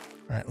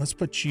 All right, let's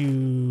put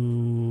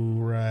you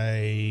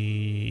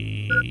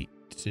right...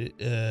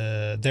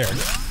 there.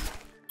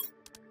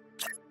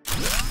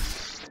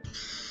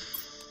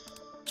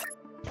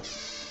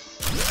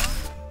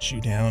 Put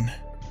you down.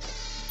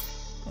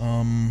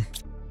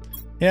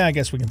 Yeah, I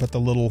guess we can put the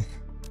little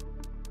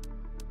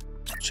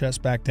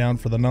chest back down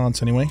for the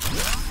nonce anyway.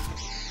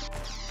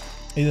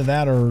 Either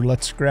that or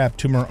let's grab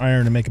 2 more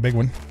iron and make a big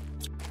one.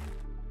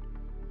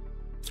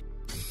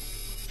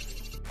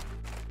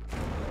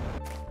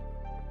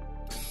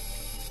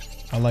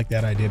 I like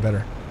that idea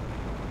better.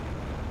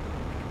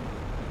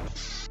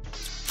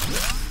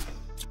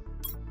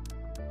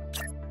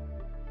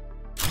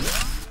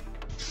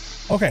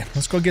 Okay,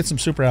 let's go get some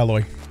super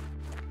alloy.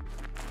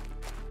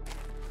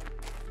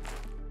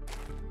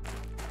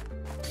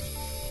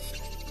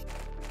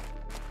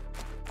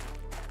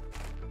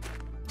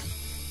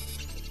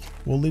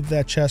 We'll leave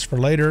that chest for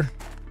later.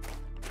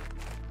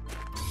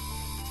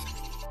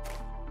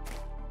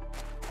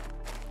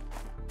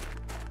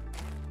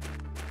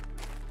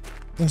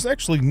 There's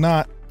actually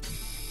not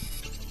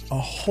a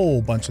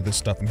whole bunch of this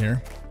stuff in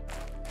here.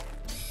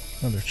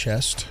 Another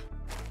chest.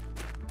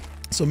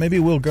 So maybe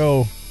we'll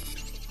go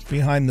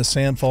behind the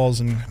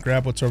sandfalls and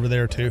grab what's over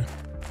there too.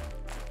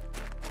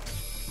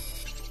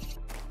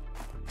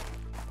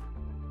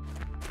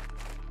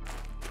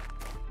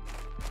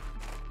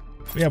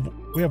 We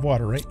have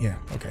water, right? Yeah,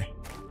 okay.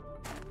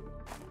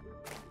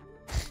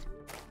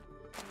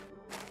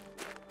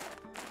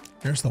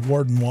 There's the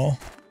warden wall.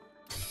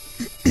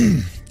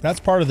 That's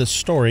part of the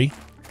story,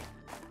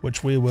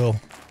 which we will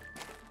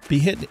be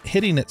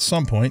hitting at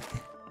some point.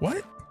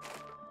 What?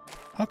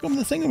 How come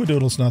the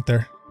thingamadoodle's not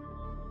there?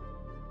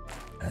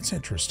 That's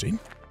interesting.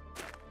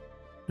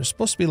 There's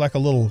supposed to be like a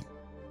little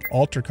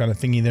altar kind of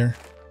thingy there.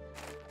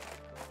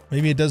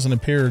 Maybe it doesn't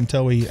appear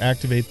until we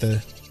activate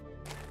the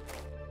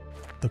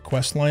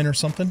quest line or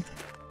something.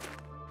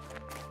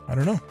 I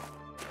don't know.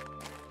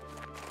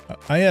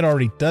 I had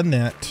already done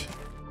that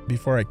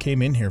before I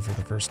came in here for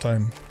the first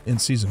time in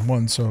season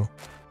 1, so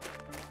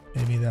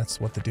maybe that's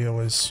what the deal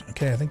is.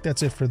 Okay, I think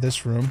that's it for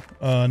this room.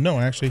 No,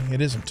 actually,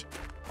 it isn't.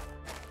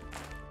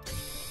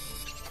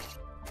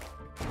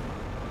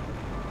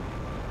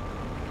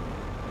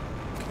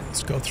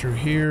 go through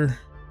here.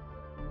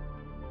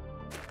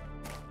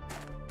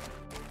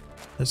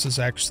 This is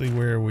actually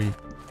where we...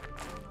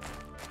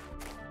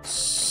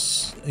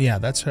 Yeah,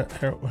 that's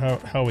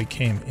how we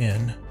came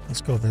in.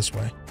 Let's go this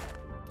way.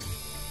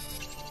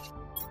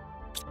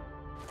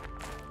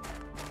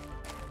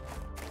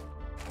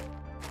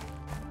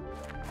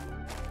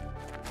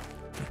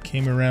 We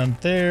came around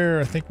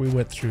there. I think we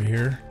went through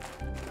here.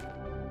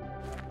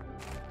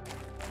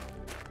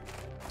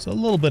 So a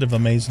little bit of a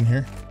maze in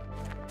here.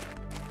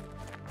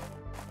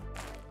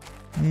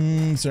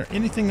 Is there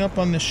anything up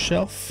on this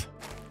shelf?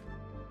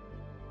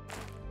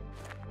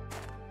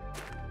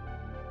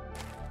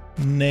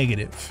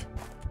 Negative.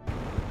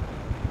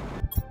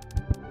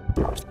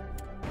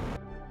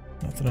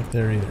 Nothing up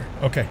there either.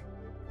 Okay.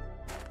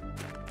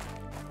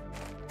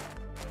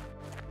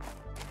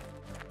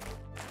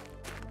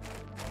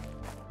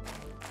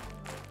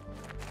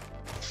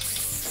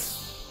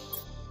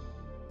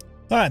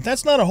 All right,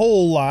 that's not a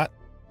whole lot.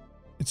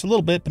 It's a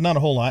little bit, but not a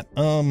whole lot.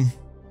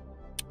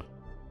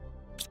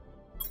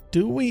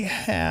 Do we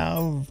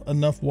have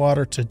enough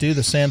water to do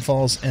the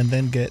sandfalls and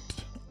then get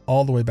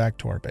all the way back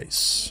to our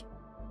base?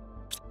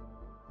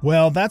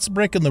 Well, that's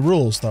breaking the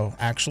rules, though,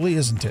 actually,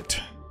 isn't it?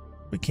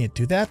 We can't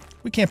do that.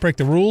 We can't break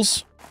the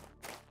rules.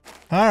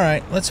 All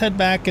right, let's head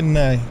back and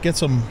get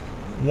some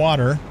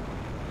water.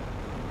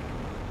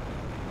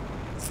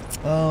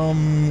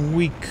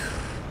 We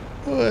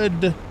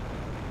could...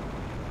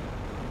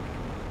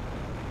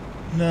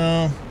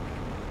 No,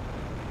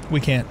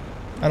 we can't.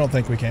 I don't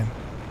think we can.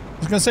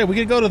 I was going to say, we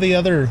could go to the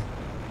other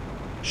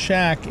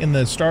shack in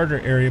the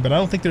starter area, but I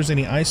don't think there's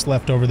any ice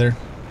left over there.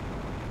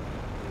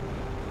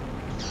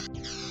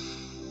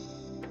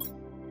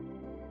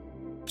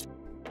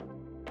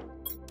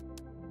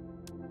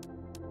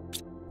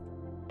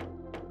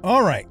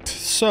 All right,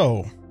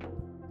 so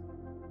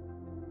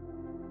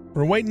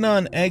we're waiting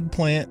on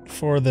eggplant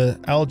for the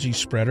algae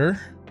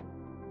spreader.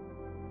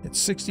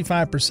 It's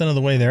 65% of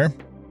the way there.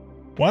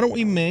 Why don't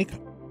we make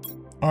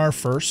our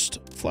first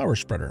flower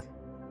spreader?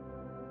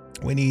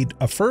 We need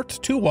a fert,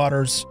 2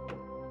 waters,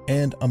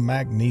 and a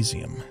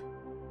magnesium.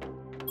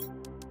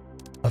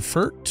 A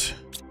fert,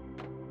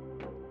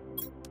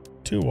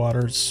 2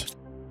 waters,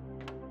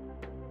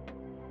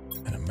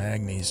 and a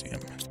magnesium.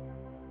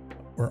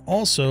 We're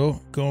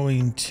also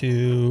going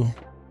to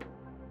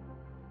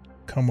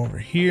come over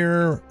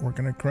here. We're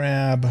going to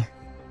grab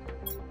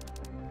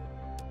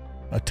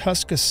a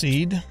Tusca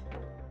seed,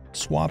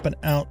 swap it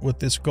out with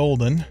this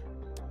golden,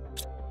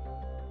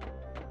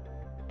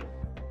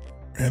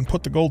 and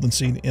put the golden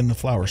seed in the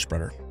flower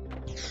spreader.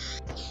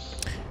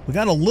 We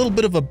got a little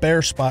bit of a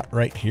bare spot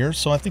right here,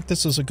 so I think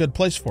this is a good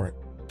place for it.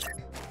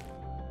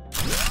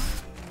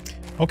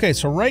 Okay,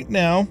 so right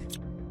now,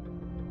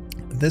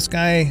 this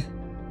guy...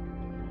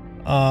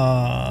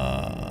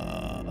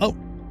 oh,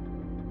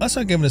 that's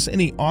not giving us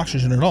any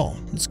oxygen at all.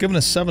 It's giving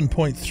us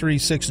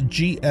 7.36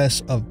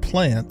 GS of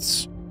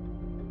plants.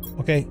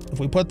 Okay, if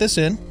we put this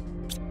in,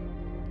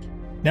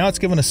 now it's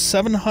giving us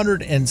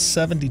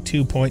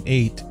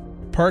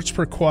 772.8 parts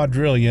per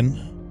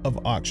quadrillion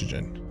of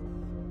oxygen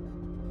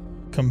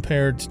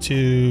compared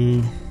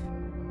to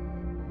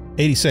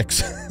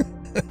 86.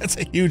 That's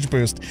a huge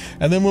boost.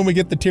 And then when we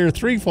get the tier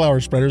 3 flower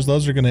spreaders,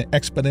 those are going to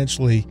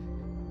exponentially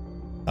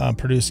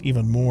produce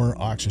even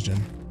more oxygen.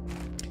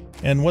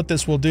 And what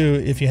this will do,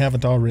 if you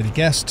haven't already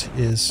guessed,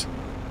 is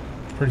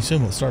pretty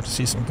soon we'll start to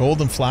see some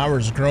golden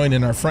flowers growing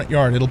in our front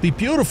yard. It'll be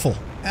beautiful.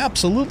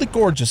 Absolutely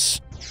gorgeous.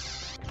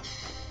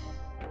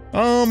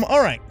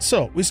 All right,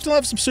 so we still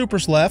have some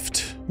supers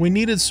left. We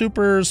needed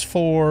supers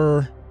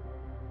for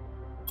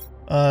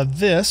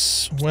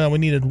this. Well, we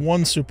needed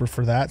 1 super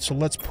for that, so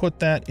let's put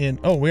that in.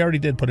 Oh, we already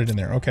did put it in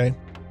there. Okay.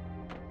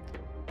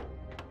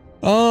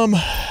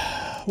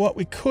 What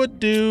we could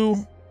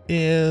do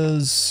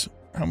is,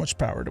 how much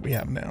power do we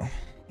have now?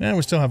 Yeah,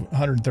 we still have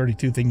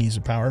 132 thingies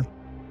of power.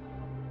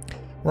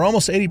 We're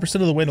almost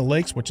 80% of the way to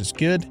lakes, which is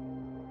good.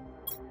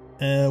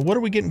 What are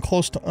we getting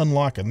close to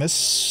unlocking?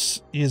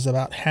 This is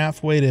about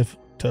halfway to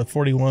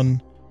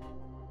 41,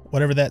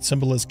 whatever that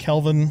symbol is,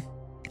 Kelvin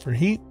for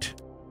heat.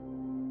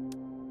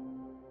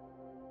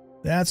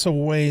 That's a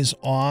ways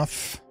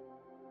off.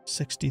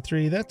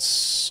 63,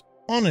 that's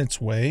on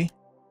its way.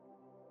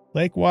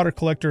 Lake water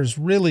collector is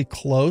really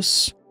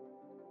close.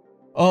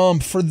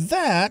 For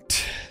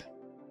that,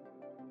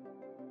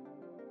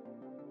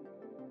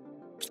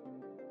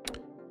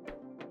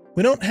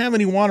 we don't have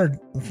any water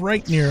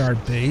right near our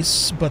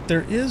base, but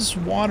there is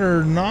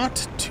water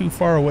not too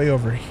far away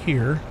over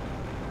here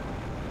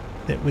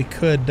that we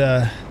could,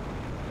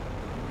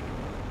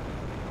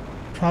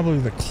 probably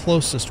the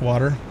closest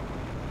water.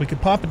 We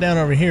could pop it down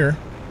over here,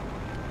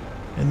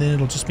 and then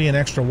it'll just be an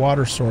extra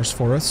water source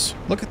for us.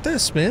 Look at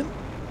this, man.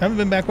 Haven't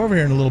been back over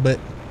here in a little bit.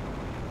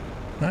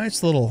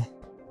 Nice little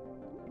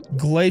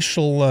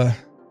glacial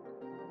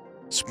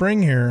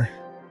spring here.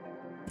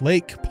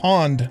 Lake,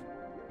 pond,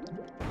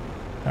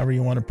 however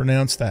you want to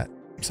pronounce that.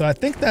 So I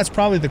think that's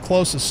probably the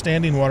closest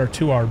standing water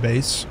to our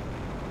base.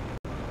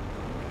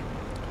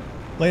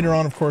 Later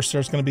on, of course,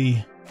 there's going to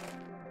be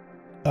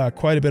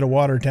quite a bit of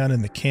water down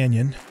in the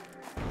canyon.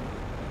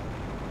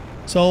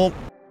 So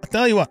I'll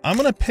tell you what, I'm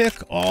going to pick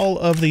all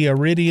of the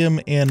iridium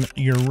and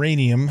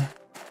uranium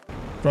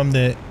from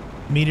the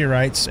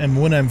meteorites,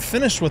 and when I'm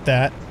finished with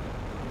that,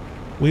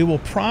 we will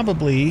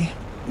probably...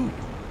 Ooh,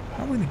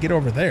 how are we going to get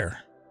over there?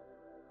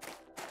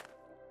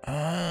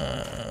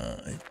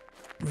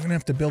 We're going to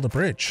have to build a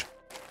bridge.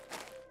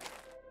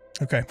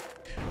 Okay.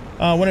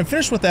 When I'm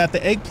finished with that,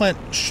 the eggplant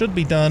should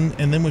be done,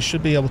 and then we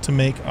should be able to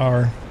make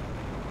our...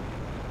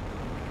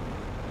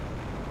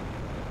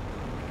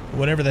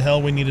 whatever the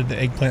hell we needed the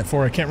eggplant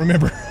for. I can't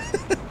remember.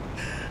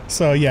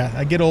 So, yeah,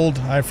 I get old.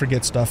 I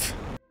forget stuff.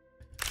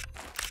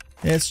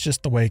 It's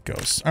just the way it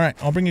goes. All right,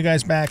 I'll bring you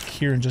guys back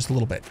here in just a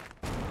little bit.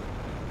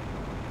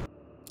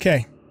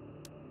 Okay.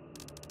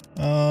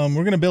 We're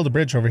going to build a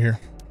bridge over here.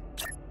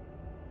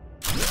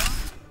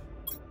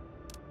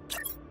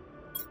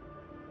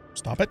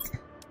 Stop it.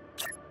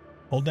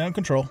 Hold down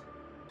control.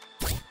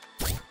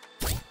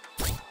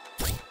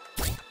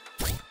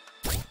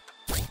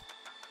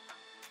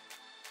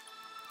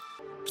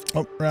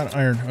 Oh, we're out of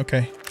iron.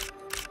 Okay.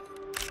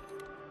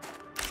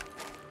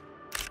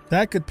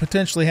 That could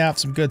potentially have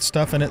some good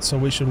stuff in it, so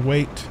we should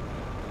wait.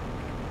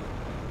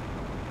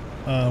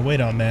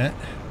 Wait on that.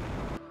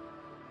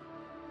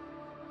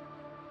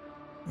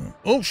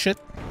 Oh, shit.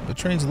 The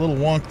train's a little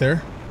wonk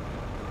there.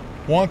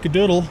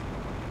 Wonkadoodle.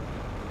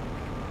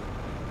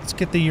 Let's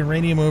get the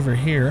uranium over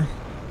here.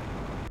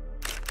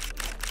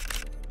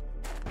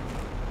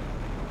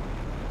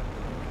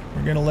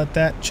 We're going to let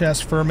that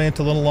chest ferment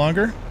a little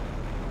longer.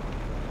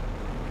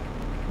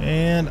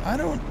 And I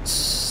don't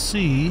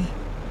see...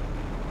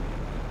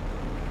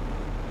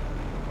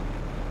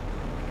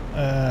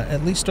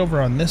 at least over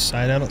on this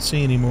side, I don't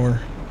see any more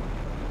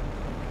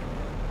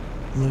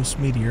loose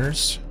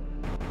meteors.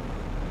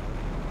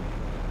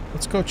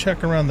 Let's go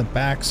check around the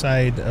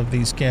backside of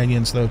these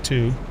canyons, though,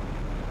 too.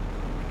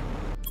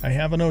 I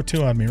have an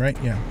O2 on me, right?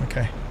 Yeah,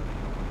 okay.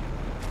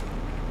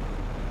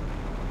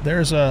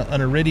 There's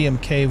an iridium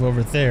cave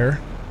over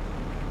there.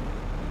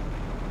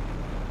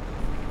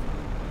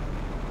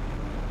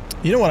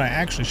 You know what I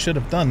actually should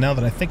have done, now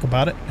that I think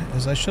about it,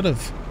 is I should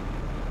have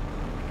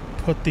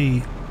put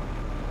the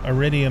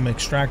iridium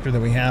extractor that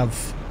we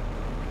have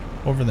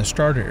over in the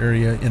starter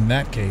area in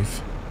that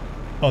cave.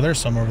 Oh, there's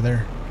some over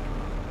there.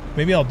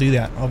 Maybe I'll do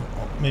that.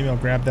 Maybe I'll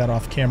grab that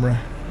off camera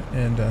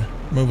and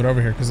move it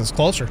over here because it's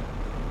closer.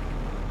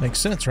 Makes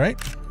sense, right?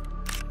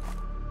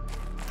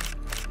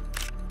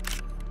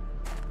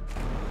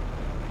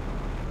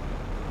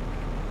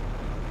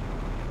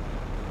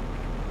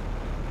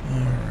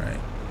 Alright.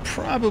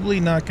 Probably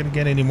not going to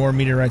get any more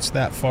meteorites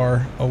that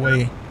far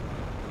away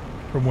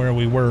from where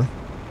we were.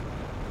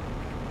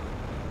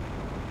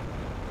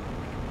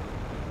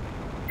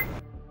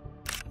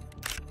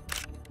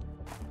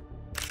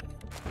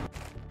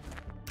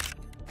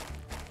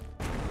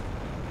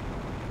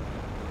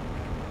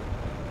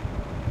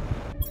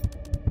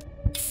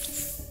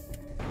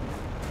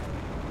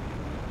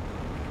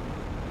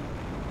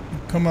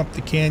 Come up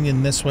the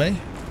canyon this way.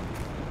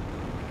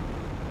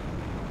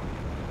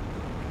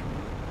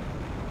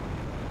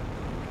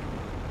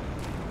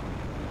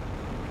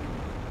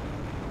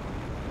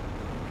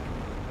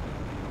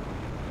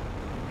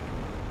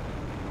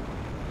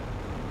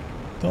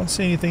 Don't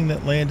see anything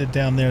that landed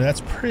down there.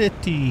 That's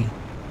pretty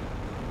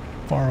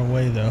far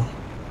away, though.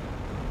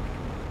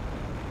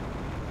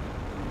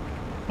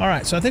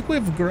 Alright, so I think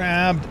we've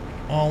grabbed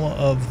all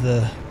of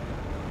the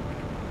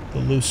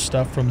loose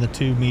stuff from the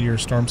 2 meteor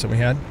storms that we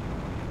had.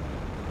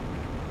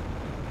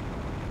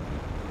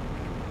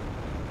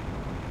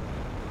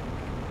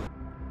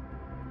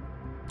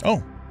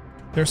 Oh,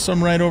 there's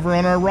some right over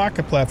on our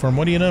rocket platform.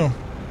 What do you know?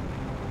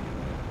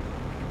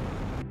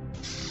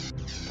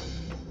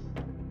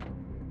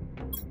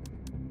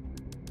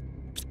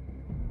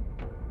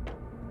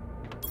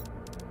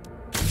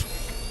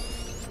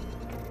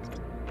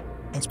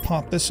 Let's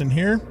pop this in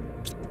here.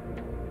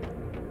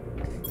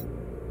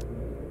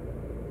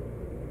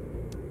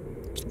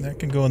 That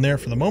can go in there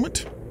for the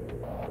moment.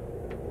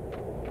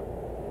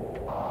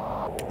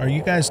 Are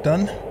you guys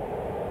done?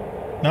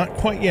 Not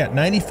quite yet.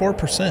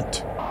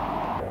 94%.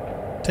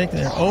 Taking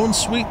their own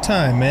sweet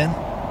time, man.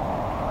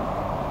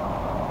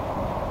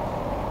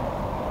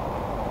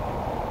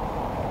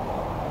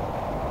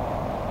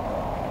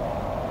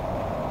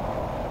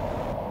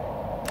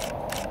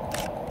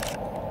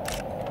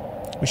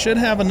 We should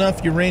have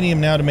enough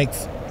uranium now to make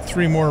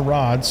 3 more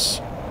rods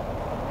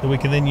that we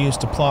can then use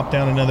to plop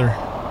down another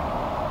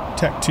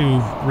Tech 2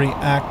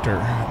 reactor.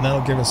 And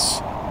that'll give us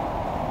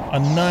a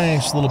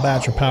nice little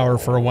batch of power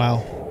for a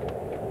while.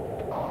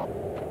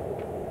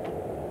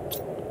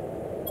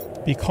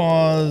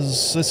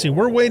 Because, let's see,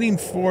 we're waiting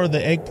for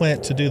the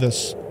eggplant to do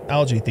this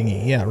algae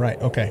thingy. Yeah, right,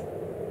 okay.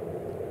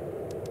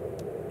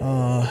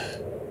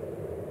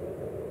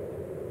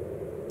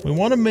 We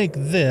want to make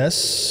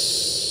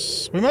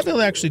this. We might be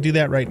able to actually do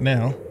that right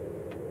now.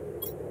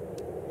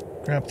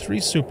 Grab 3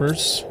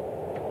 supers.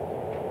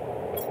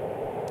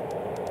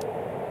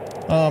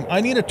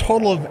 I need a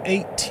total of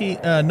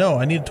 18, no,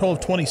 I need a total of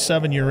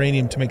 27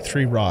 uranium to make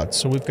 3 rods.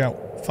 So we've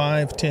got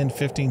 5, 10,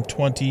 15,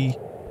 20,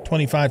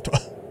 25,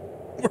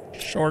 we're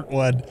short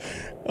one.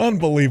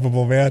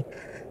 Unbelievable, man.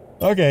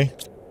 Okay.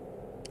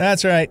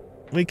 That's right.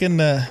 We can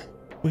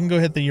go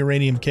hit the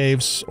uranium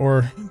caves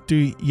or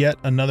do yet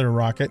another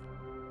rocket.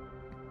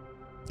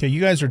 Okay, you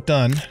guys are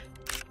done.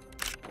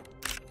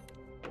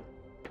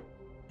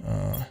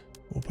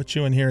 We'll put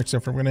you in here,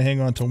 except for we're going to hang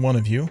on to one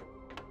of you.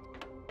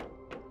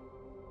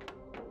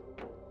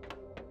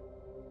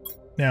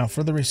 Now,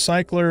 for the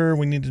recycler,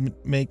 we need to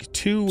make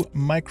 2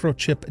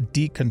 microchip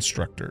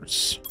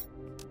deconstructors.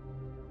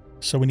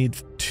 So we need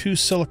 2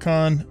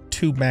 silicon,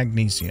 2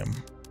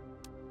 magnesium.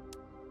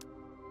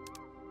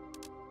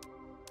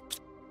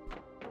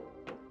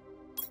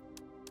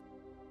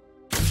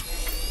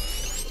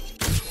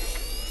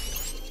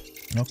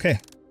 Okay.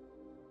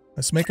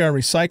 Let's make our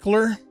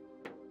recycler.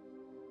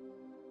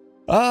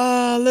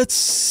 Let's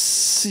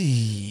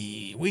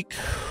see. We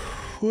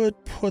could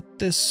put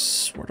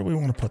this... Where do we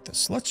want to put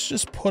this? Let's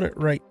just put it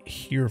right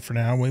here for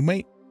now.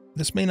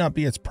 This may not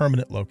be its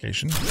permanent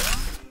location,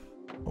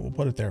 but we'll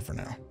put it there for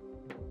now.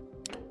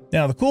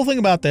 Now, the cool thing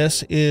about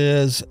this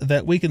is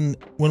that we can,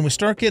 when we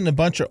start getting a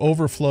bunch of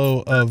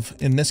overflow of,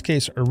 in this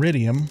case,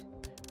 iridium,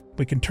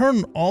 we can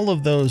turn all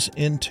of those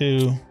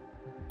into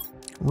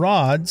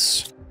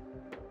rods.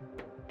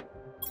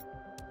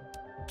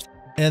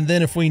 And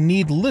then if we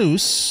need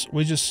loose,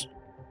 we just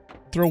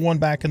throw one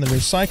back in the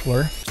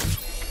recycler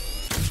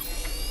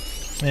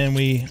and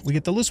we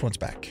get the loose ones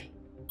back.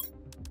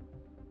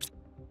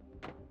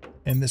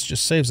 And this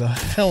just saves a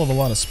hell of a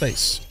lot of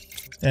space.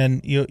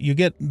 And you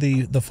get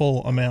the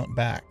full amount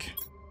back.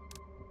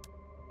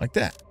 Like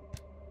that.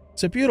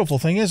 It's a beautiful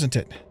thing, isn't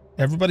it?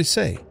 Everybody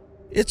say,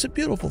 it's a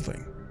beautiful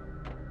thing.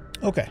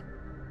 Okay.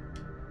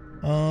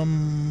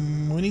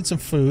 We need some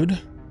food.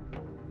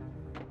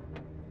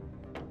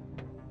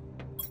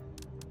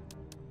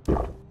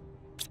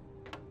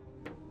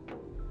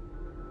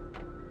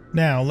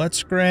 Now,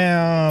 let's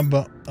grab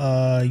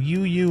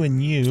you,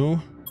 and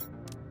you.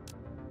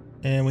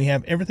 And we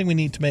have everything we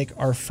need to make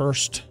our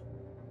first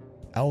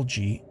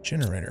algae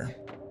generator.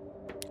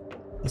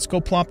 Let's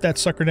go plop that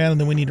sucker down, and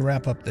then we need to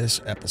wrap up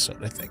this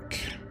episode, I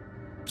think.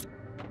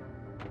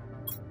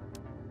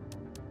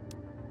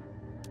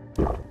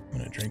 I'm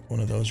going to drink one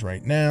of those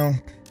right now.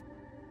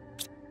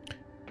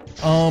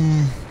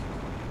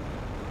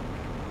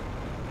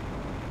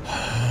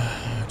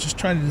 Just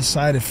trying to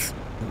decide if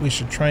we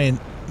should try and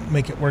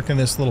make it work in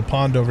this little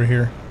pond over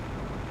here.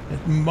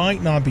 It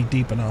might not be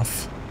deep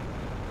enough.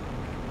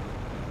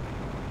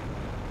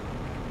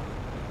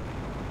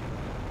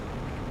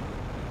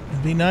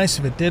 It'd be nice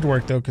if it did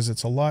work, though, because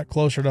it's a lot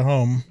closer to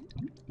home.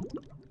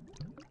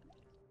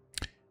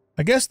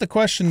 I guess the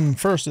question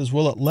first is,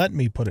 will it let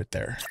me put it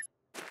there?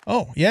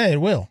 Oh, yeah,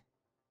 it will.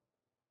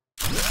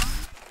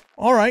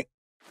 All right,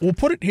 we'll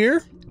put it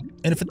here,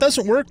 and if it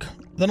doesn't work,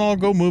 then I'll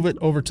go move it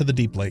over to the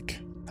deep lake.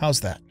 How's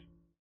that?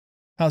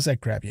 How's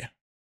that grab you?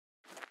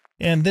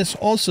 And this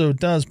also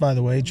does, by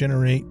the way,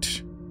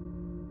 generate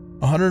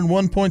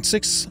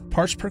 101.6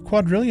 parts per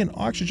quadrillion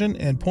oxygen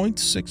and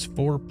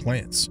 0.64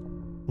 plants.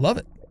 Love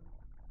it.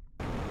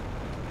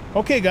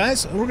 Okay,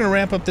 guys, we're going to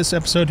wrap up this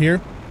episode here.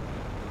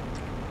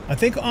 I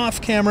think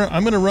off camera,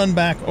 I'm going to run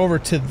back over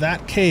to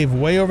that cave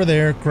way over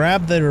there,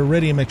 grab the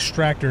iridium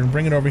extractor and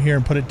bring it over here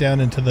and put it down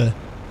into the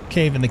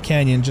cave in the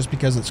canyon just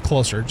because it's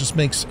closer. It just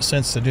makes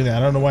sense to do that. I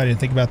don't know why I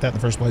didn't think about that in the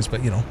first place,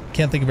 but, you know,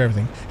 can't think of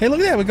everything. Hey, look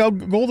at that. We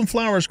got golden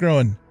flowers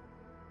growing.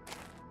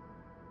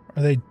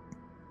 Are they...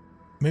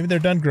 Maybe they're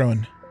done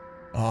growing.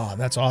 Oh,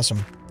 that's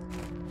awesome.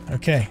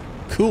 Okay,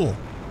 cool.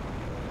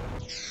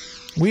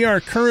 We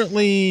are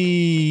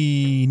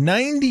currently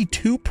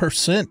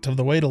 92% of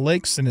the way to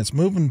lakes, and it's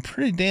moving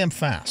pretty damn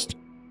fast.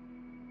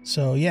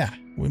 So, yeah,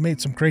 we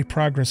made some great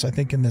progress, I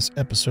think, in this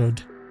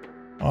episode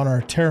on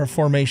our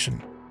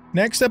terraformation.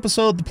 Next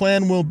episode, the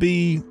plan will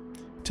be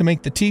to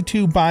make the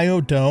T2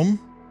 biodome.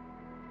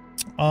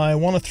 I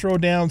want to throw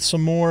down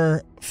some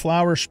more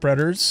flower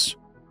spreaders.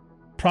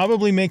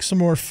 Probably make some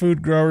more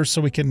food growers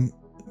so we can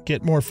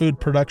get more food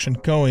production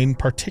going,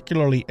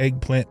 particularly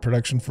eggplant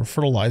production for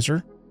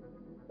fertilizer.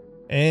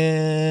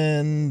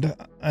 And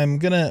I'm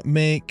gonna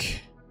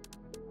make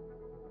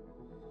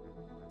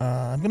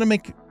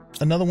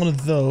another one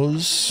of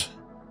those.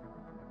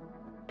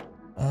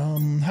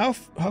 How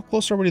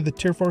close are we to the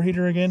tier 4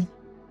 heater again?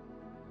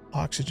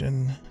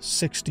 Oxygen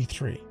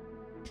 63.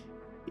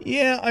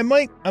 Yeah, I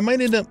might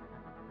end up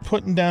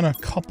putting down a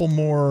couple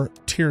more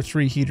tier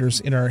 3 heaters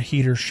in our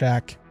heater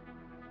shack.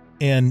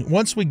 And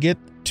once we get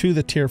to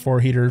the tier 4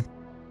 heater,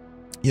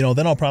 you know,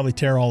 then I'll probably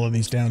tear all of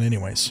these down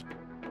anyways.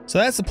 So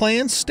that's the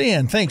plan.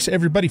 Stan, thanks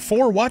everybody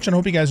for watching. I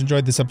hope you guys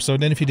enjoyed this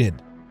episode. And if you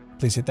did,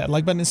 please hit that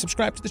like button and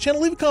subscribe to the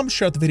channel. Leave a comment,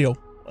 share out the video,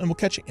 and we'll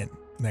catch you in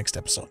the next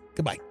episode.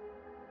 Goodbye.